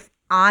that if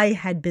I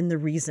had been the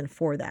reason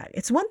for that.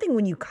 It's one thing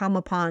when you come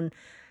upon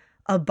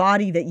a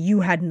body that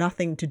you had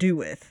nothing to do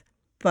with,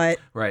 but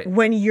Right.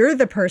 when you're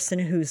the person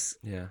who's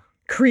Yeah.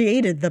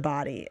 created the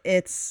body,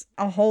 it's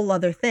a whole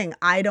other thing.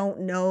 I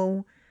don't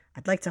know.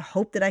 I'd like to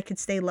hope that I could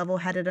stay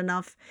level-headed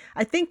enough.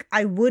 I think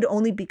I would,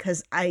 only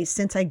because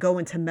since I go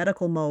into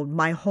medical mode,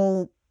 my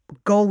whole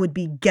goal would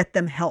be get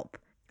them help.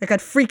 Like,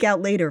 I'd freak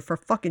out later for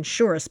fucking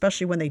sure,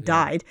 especially when they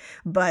died.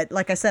 But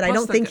like I said, I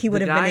Plus, don't think he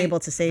would have been able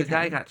to save The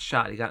guy him. got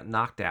shot. He got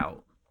knocked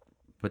out,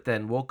 but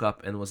then woke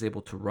up and was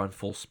able to run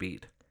full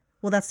speed.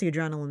 Well, that's the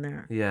adrenaline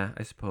there. Yeah,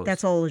 I suppose.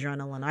 That's all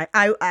adrenaline.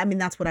 I mean,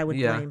 that's what I would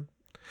blame.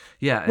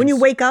 Yeah. When you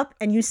wake up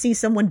and you see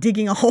someone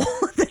digging a hole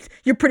that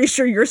you're pretty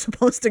sure you're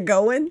supposed to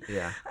go in,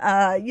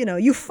 you know,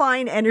 you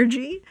find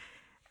energy.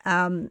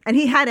 And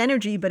he had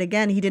energy, but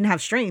again, he didn't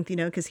have strength, you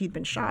know, because he'd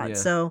been shot. Yeah.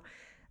 So,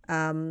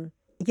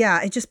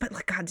 yeah, it just, but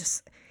like, God,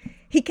 just,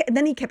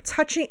 then he kept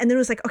touching, and then it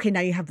was like, okay,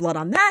 now you have blood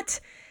on that.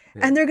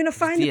 Yeah. And they're going to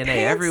find the DNA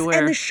pants everywhere.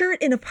 and the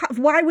shirt in a pot.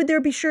 Why would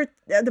there be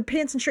the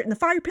pants and shirt in the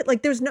fire pit?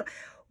 Like, there's no,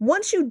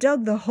 once you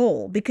dug the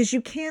hole, because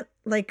you can't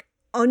like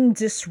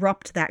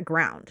undisrupt that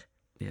ground.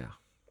 Yeah.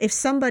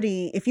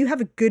 If you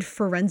have a good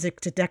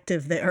forensic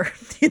detective there,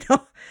 you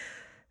know,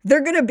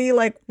 they're going to be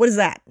like, what is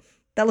that?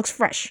 That looks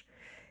fresh.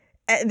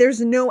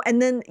 There's no,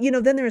 and then, you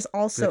know, then there's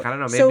also, like, I don't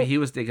know, maybe he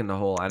was digging the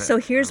hole.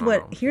 Here's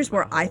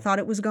where I thought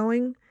it was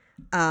going.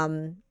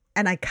 And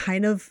I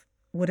kind of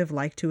would have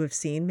liked to have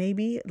seen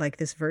maybe like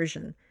this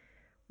version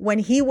when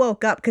he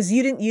woke up, because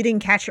you didn't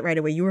catch it right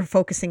away. You were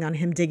focusing on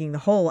him digging the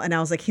hole, and I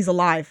was like, he's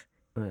alive.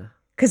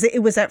 Because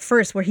it was at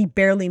first where he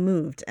barely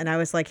moved, and I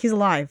was like, he's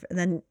alive. And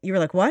then you were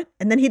like, what?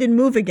 And then he didn't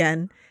move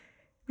again.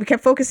 We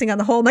kept focusing on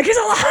the hole. I'm like, he's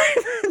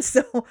alive. And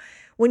so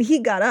when he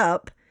got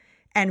up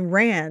and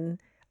ran,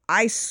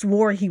 I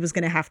swore he was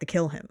going to have to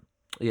kill him.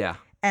 Yeah.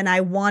 And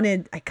I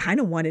kind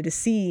of wanted to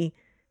see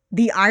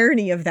the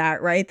irony of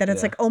that, right? That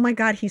it's like, oh my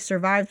God, he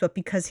survived, but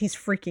because he's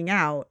freaking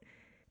out,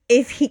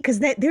 because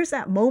there's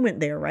that moment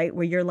there, right?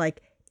 Where you're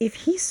like, if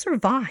he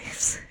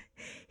survives,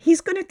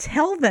 he's going to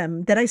tell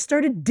them that I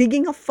started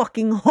digging a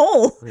fucking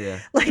hole.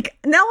 Yeah. Like,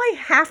 now I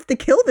have to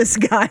kill this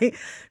guy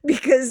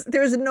because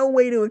there's no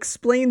way to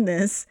explain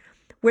this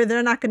where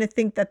they're not going to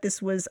think that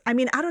this was, I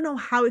mean, I don't know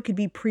how it could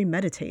be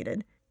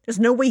premeditated. There's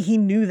no way he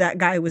knew that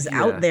guy was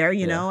out there,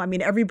 you know? I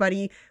mean,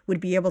 everybody would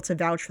be able to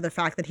vouch for the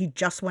fact that he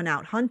just went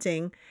out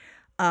hunting.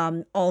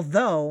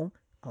 Although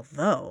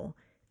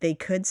they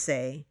could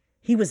say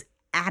he was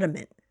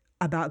adamant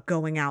about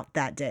going out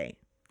that day.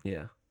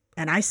 Yeah.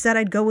 And I said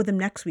I'd go with him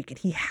next week, and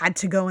he had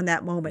to go in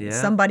that moment. Yeah.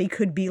 Somebody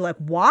could be like,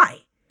 why?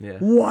 Yeah.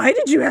 Why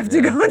did you have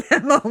to go in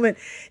that moment?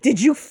 Did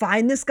you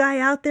find this guy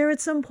out there at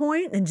some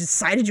point and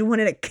decided you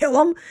wanted to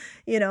kill him?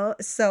 You know,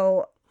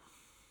 so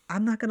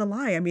I'm not going to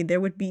lie. I mean, there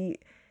would be,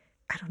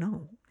 I don't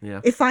know. Yeah.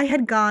 If I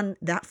had gone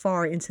that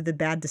far into the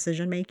bad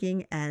decision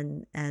making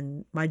and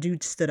my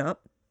dude stood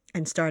up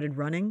and started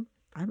running,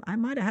 I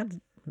might have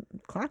had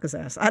clock his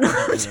ass. I don't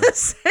know.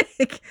 Just saying.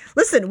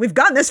 Listen, we've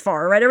gone this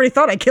far, right? I already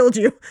thought I killed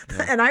you.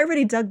 Yeah. And I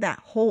already dug that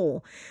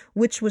hole,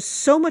 which was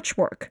so much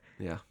work.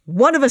 Yeah.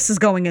 One of us is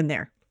going in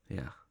there.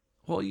 Yeah.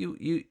 Well, you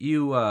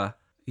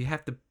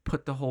have to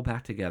put the hole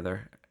back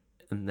together,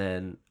 and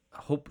then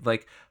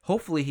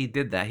hopefully he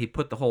did that. He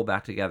put the hole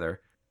back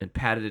together and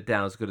patted it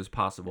down as good as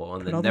possible,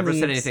 and then never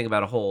said anything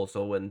about a hole.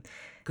 So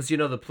because you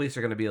know the police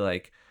are going to be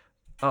like,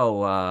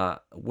 oh,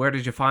 where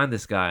did you find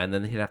this guy? And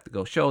then he'd have to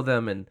go show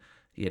them, and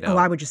you know. Oh,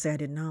 I would just say I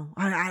didn't know.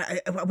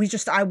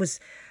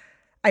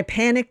 I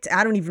panicked.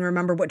 I don't even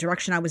remember what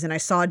direction I was in. I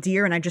saw a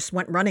deer and I just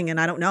went running, and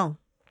I don't know.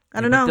 I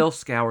don't know. They'll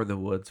scour the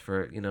woods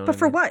for, you know. But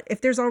for what?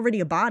 If there's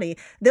already a body,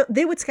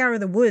 they would scour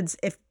the woods.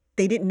 If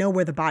they didn't know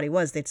where the body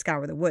was, they'd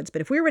scour the woods.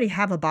 But if we already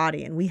have a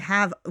body and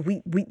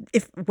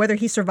if whether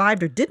he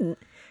survived or didn't,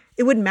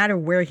 it wouldn't matter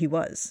where he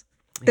was.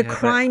 The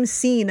crime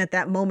scene at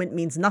that moment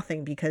means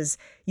nothing because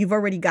you've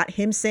already got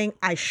him saying,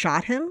 I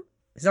shot him.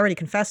 He's already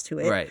confessed to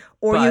it. Right.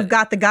 Or you've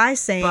got the guy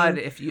saying, I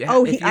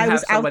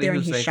was out there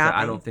and he shot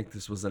me. I don't think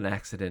this was an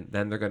accident.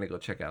 Then they're going to go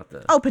check out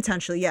the. Oh,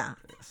 potentially, yeah.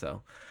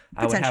 So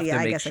I would have to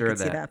make sure I could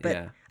see that.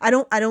 But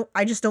yeah.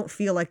 I just don't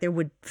feel like they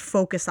would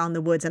focus on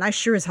the woods, and I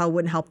sure as hell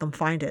wouldn't help them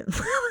find it.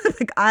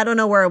 Like, I don't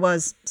know where it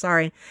was.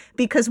 Sorry.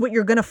 Because what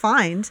you're going to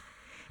find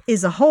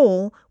is a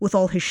hole with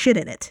all his shit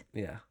in it.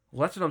 Yeah.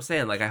 Well, that's what I'm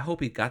saying. Like, I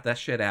hope he got that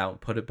shit out and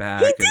put it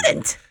back. He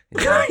didn't.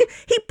 You know,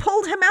 He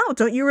pulled him out.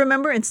 Don't you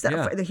remember?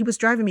 Instead, he was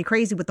driving me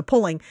crazy with the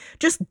pulling.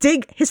 Just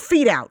dig his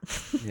feet out.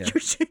 Yeah.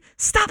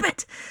 Stop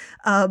it.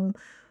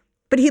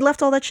 But he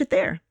left all that shit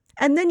there.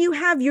 And then you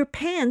have your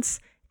pants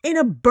in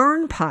a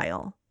burn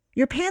pile.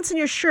 Your pants and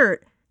your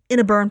shirt in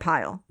a burn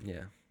pile.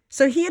 yeah.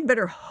 So he had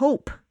better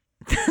hope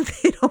that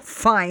they don't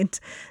find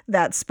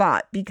that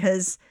spot,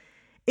 because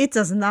it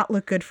does not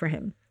look good for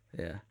him.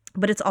 Yeah.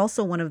 But it's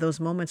also one of those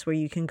moments where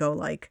you can go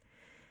like,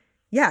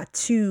 yeah,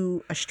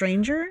 to a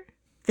stranger,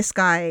 this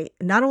guy,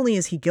 not only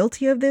is he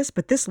guilty of this,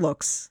 but this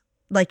looks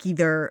like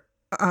either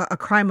a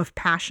crime of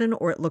passion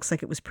or it looks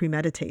like it was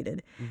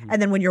premeditated. Mm-hmm. And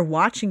then when you're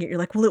watching it, you're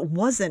like, well, it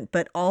wasn't,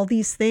 but all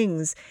these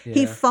things,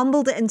 he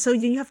fumbled. And so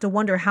you have to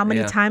wonder how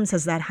many times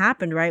has that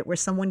happened, right? Where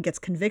someone gets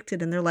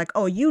convicted and they're like,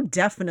 oh, you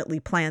definitely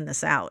planned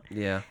this out.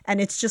 Yeah.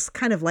 And it's just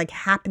kind of like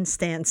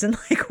happenstance and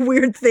like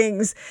weird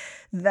things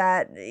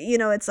that, you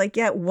know, it's like,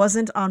 yeah, it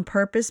wasn't on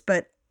purpose,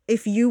 but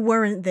if you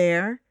weren't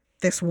there,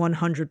 this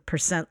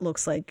 100%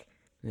 looks like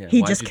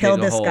he Why'd just you killed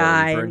dig a this hole?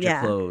 guy. You burned your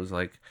Yeah. clothes.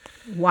 Like,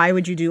 Why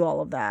would you do all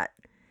of that?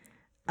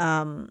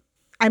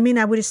 I mean,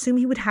 I would assume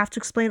he would have to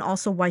explain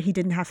also why he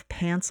didn't have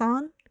pants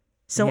on.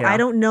 So Yeah. I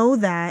don't know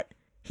that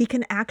he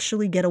can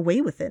actually get away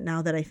with it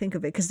now that I think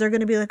of it. Because they're going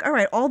to be like, all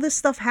right, all this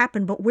stuff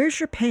happened, but where's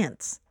your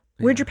pants?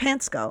 Where'd your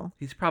pants go?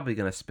 he's probably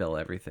going to spill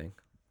everything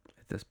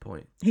at this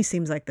point. He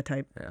seems like the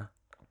type. Yeah.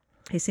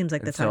 He seems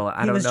like the And so, type.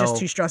 I He don't was just know-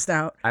 too stressed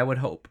out. I would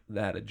hope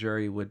that a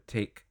jury would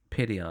take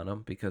pity on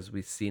him because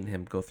we've seen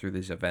him go through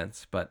these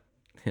events, but,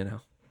 you know,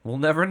 we'll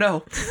never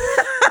know.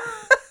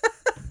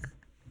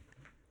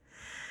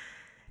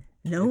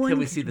 No Until one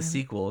we can see the know.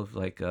 sequel of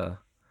like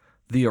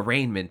the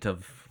arraignment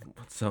of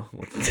what's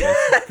his name?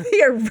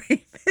 The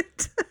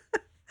arraignment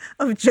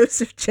of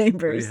Joseph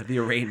Chambers. Yeah, the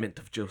arraignment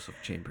of Joseph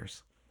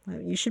Chambers.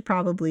 You should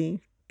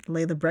probably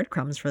lay the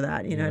breadcrumbs for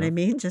that. You know what I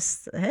mean?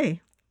 Just,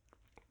 hey.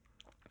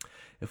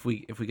 If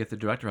we get the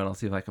director on, I'll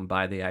see if I can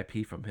buy the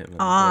IP from him.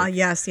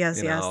 Yes. You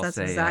know, I'll That's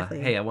say,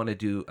 exactly. hey, I want to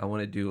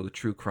do a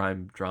true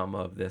crime drama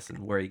of this and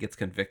where he gets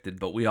convicted,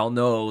 but we all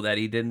know that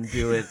he didn't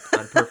do it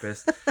on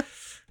purpose.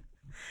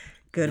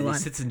 Good And one. He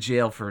sits in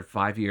jail for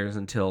 5 years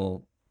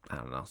until, I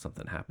don't know,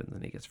 something happens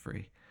and he gets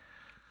free.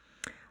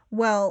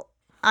 Well,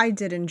 I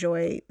did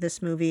enjoy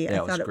this movie.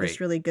 Yeah, I thought it was great.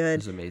 really It good.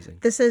 was amazing.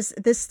 This is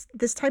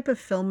this type of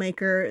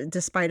filmmaker,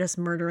 despite us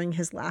murdering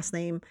his last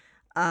name,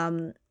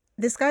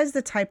 this guy's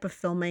the type of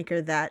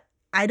filmmaker that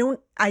I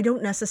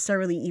don't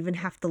necessarily even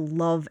have to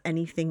love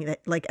anything that,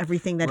 like,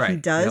 everything that he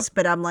Right, does, yep.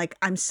 but I'm like,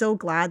 I'm so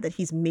glad that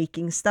he's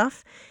making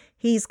stuff.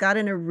 He's got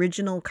an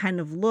original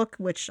kind of look,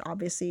 which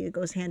obviously it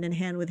goes hand in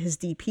hand with his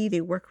DP. They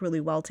work really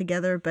well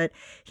together, but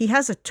he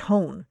has a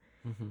tone.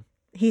 Mm-hmm.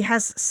 He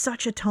has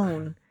such a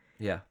tone.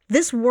 Yeah.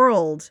 This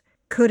world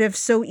could have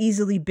so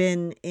easily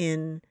been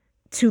in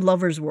Two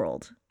Lovers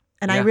World.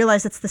 And I Yeah.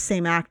 realize it's the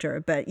same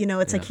actor, but you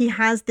know, it's like he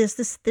has there's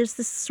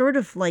this sort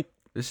of like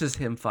This is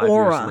him 5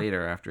 aura. years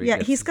later after he yeah,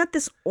 gets he's got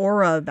this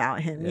aura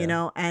about him, Yeah. you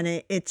know, and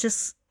it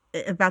just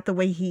about the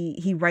way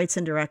he writes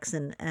and directs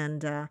and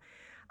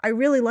I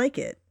really like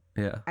it.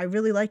 Yeah. I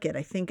really like it.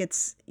 I think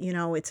it's, you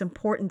know, it's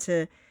important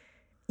to,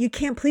 you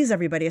can't please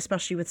everybody,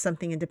 especially with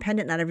something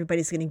independent. Not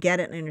everybody's going to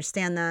get it, and I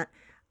understand that.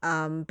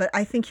 But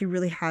I think he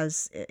really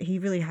has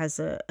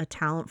a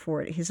talent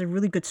for it. He's a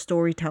really good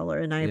storyteller,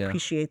 and I Yeah.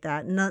 appreciate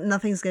that.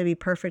 Nothing's going to be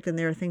perfect, and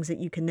there are things that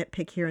you can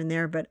nitpick here and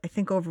there. But I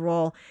think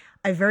overall,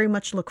 I very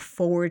much look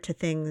forward to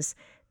things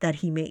that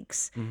he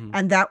makes. Mm-hmm.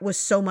 And that was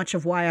so much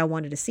of why I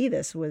wanted to see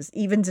this, was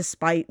even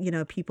despite, you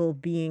know, people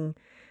being,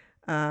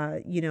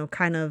 you know,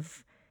 kind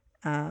of,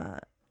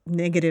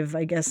 negative,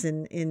 I guess,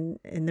 in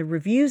the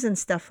reviews and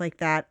stuff like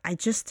that. I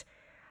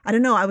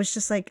don't know. I was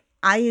just like,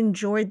 I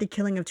enjoyed The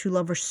Killing of Two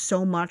Lovers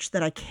so much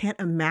that I can't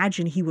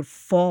imagine he would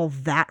fall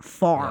that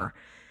far,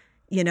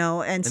 you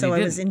know? And so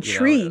he I was didn't,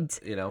 intrigued.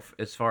 You know,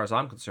 as far as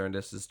I'm concerned,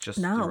 this is just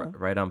No.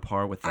 right on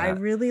par with that. I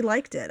really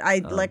liked it.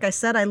 Like I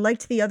said, I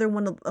liked the other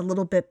one a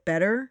little bit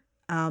better.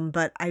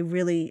 But I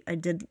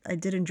did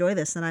enjoy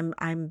this, and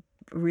I'm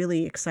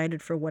really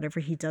excited for whatever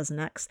he does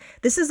next.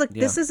 This is like,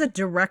 this is a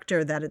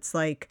director that it's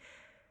like,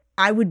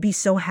 I would be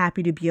so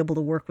happy to be able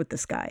to work with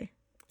this guy.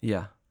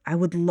 Yeah. I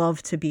would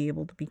love to be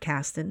able to be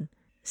cast in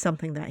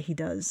something that he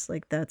does.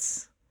 Like,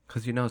 that's,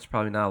 Because you know it's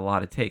probably not a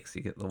lot it takes.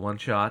 You get the one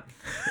shot.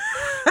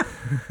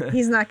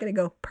 he's not going to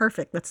go,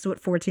 perfect, let's do it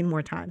 14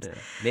 more times. Yeah.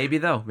 Maybe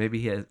though. Maybe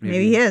he is.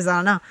 Maybe he is.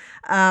 I don't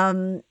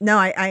know. No,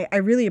 I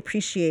really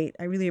appreciate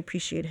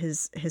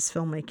his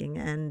filmmaking,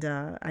 and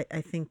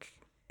I think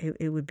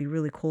it would be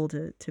really cool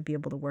to be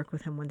able to work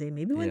with him one day.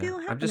 Maybe one day it'll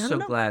happen. I'm just I so don't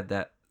know. glad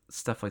that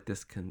stuff like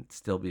this can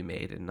still be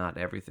made and not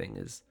everything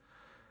is,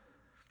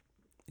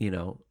 you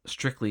know,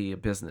 strictly a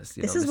business.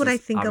 This is what I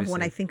think of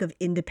when I think of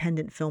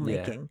independent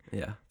filmmaking.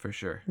 Yeah, for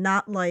sure.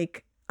 Not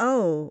like,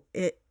 oh,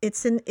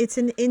 it's an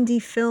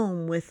indie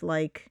film with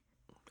like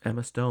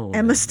Emma Stone.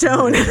 Emma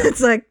Stone.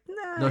 It's like,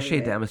 nah, No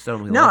shade to Emma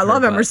Stone. We No, I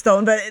love her, Emma but-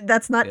 Stone, but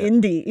that's not Yeah.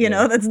 indie. You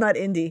know, Yeah. that's not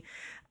indie.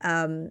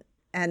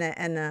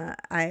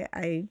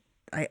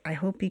 I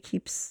hope he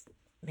keeps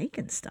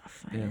making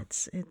stuff. Yeah.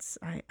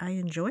 I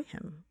enjoy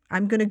him.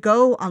 I'm gonna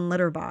go on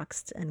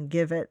Letterboxd and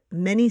give it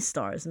many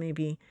stars.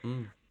 Maybe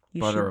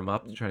you Butter should. him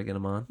up to try to get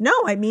him on. No,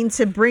 I mean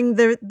to bring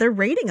their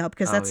rating up,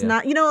 because that's yeah.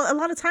 not, a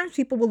lot of times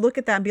people will look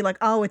at that and be like,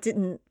 oh,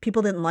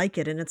 people didn't like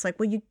it, and it's like,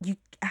 well, you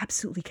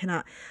absolutely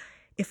cannot.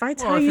 If I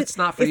tell Well, if you, it's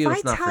not for if you, I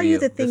it's not tell for you you.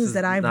 the This things is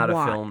that I've not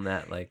watched, a film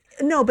that like.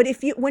 no, but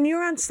when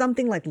you're on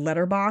something like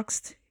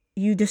Letterboxd,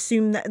 you'd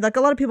assume that, like,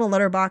 a lot of people on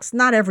Letterboxd,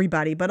 not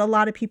everybody, but a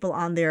lot of people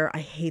on there, I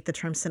hate the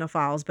term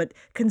cinephiles, but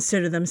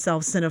consider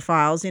themselves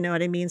cinephiles, you know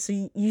what I mean?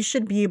 So you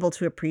should be able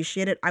to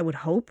appreciate it, I would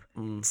hope.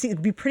 See,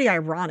 it'd be pretty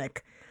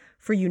ironic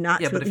for you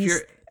not to but at if least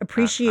you're-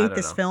 appreciate I don't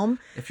this know. film.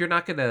 If you're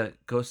not gonna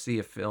go see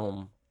a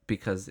film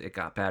because it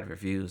got bad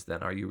reviews,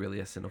 then are you really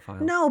a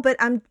cinephile? No, but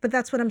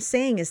that's what I'm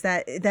saying is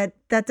that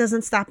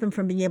doesn't stop them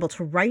from being able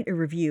to write a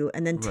review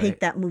and then take Right.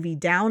 that movie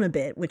down a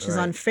bit, which is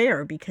Right.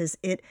 unfair, because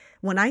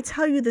when I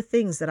tell you the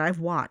things that I've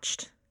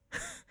watched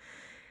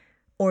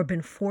or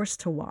been forced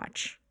to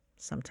watch,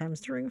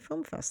 sometimes during a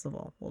film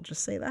festival, we'll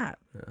just say that,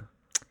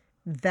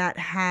 that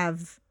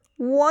have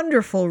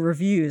wonderful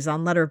reviews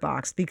on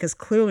Letterboxd, because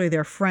clearly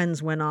their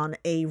friends went on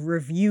a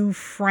review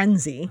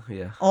frenzy,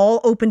 Yeah. all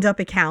opened up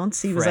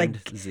accounts. He was Friend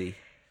like, Z.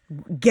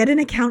 get an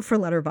account for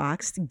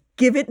Letterboxd,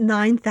 give it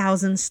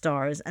 9,000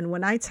 stars. And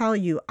when I tell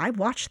you, I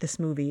watched this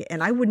movie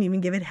and I wouldn't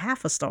even give it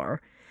half a star.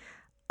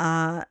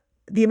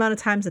 The amount of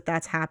times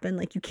that's happened,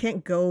 like, you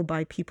can't go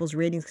by people's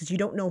ratings because you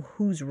don't know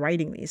who's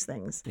writing these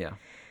things. Yeah.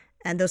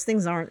 And those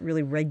things aren't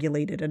really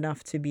regulated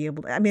enough to be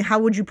able to, I mean, how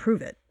would you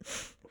prove it?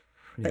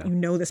 That Yeah. you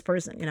know this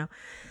person,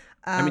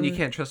 I mean, you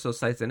can't trust those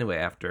sites anyway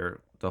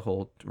after the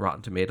whole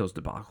Rotten Tomatoes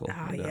debacle.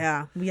 Oh, you know?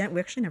 yeah. We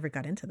actually never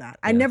got into that.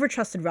 I never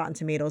trusted Rotten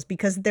Tomatoes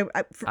because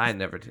I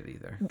never did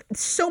either.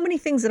 so many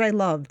things that I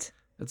loved.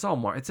 It's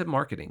all it's a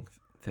marketing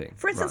thing.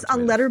 For instance,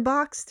 Rotten on Tomatoes.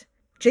 Letterboxd,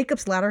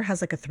 Jacob's Ladder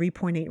has like a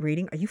 3.8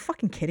 rating. Are you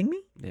fucking kidding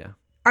me? Yeah.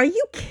 Are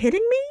you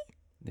kidding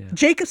me? Yeah.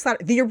 Jacob's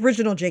Ladder, the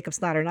original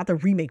Jacob's Ladder, not the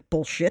remake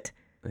bullshit.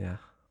 Yeah.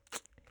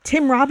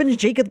 Tim Robbins,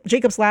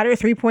 Jacob's Ladder,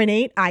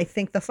 3.8. I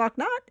think the fuck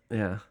not.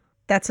 Yeah.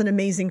 That's an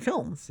amazing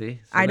film. See?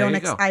 So I there don't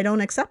you go. I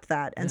don't accept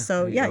that. And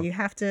so there you yeah, go. you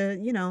have to,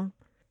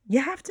 you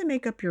have to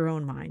make up your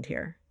own mind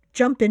here.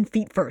 Jump in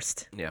feet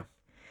first. Yeah.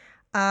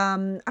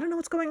 I don't know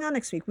what's going on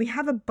next week. We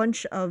have a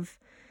bunch of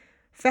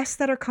fests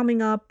that are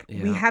coming up. We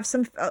Yeah. have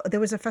some there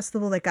was a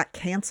festival that got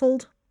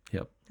canceled.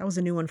 Yep. That was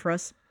a new one for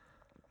us.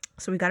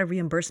 So we got a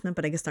reimbursement,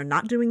 but I guess they're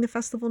not doing the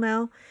festival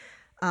now.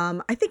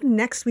 I think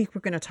next week we're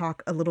going to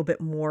talk a little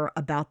bit more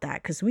about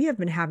that, because we have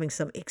been having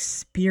some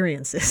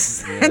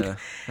experiences. Yeah.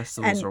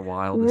 Festivals are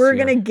wild. We're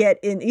going to get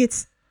in.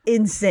 It's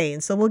insane.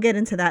 So we'll get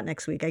into that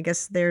next week. I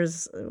guess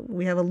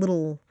we have a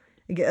little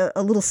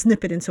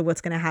snippet into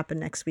what's going to happen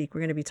next week.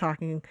 We're going to be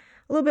talking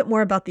a little bit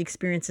more about the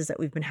experiences that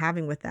we've been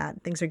having with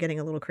that. Things are getting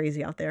a little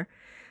crazy out there.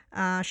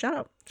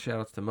 Shout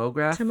Shoutouts to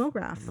MoGraph. to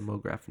MoGraph. The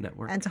MoGraph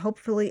Network. And to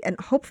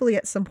hopefully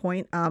at some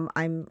point,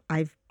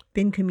 I've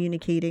been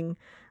communicating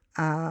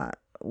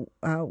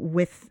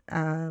with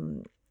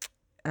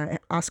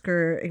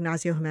Oscar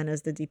Ignacio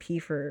Jimenez, the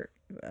DP for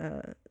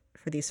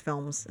these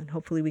films, and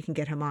hopefully we can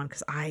get him on,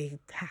 because I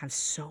have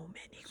so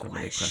many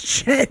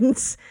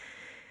questions.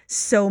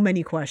 So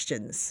many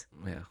questions.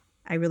 Yeah.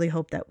 I really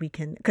hope that we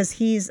can, because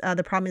he's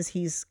the problem is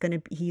he's gonna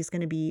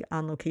be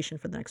on location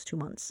for the next 2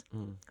 months,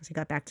 because he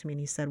got back to me and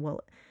he said, well,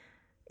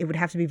 it would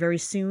have to be very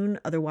soon,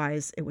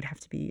 otherwise it would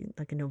have to be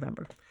like in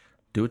November.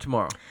 Do it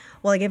tomorrow.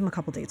 Well, I gave him a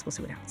couple dates. We'll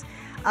see what happens.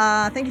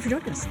 Thank you for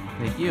joining us.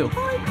 Thank you.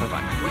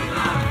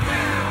 Bye-bye.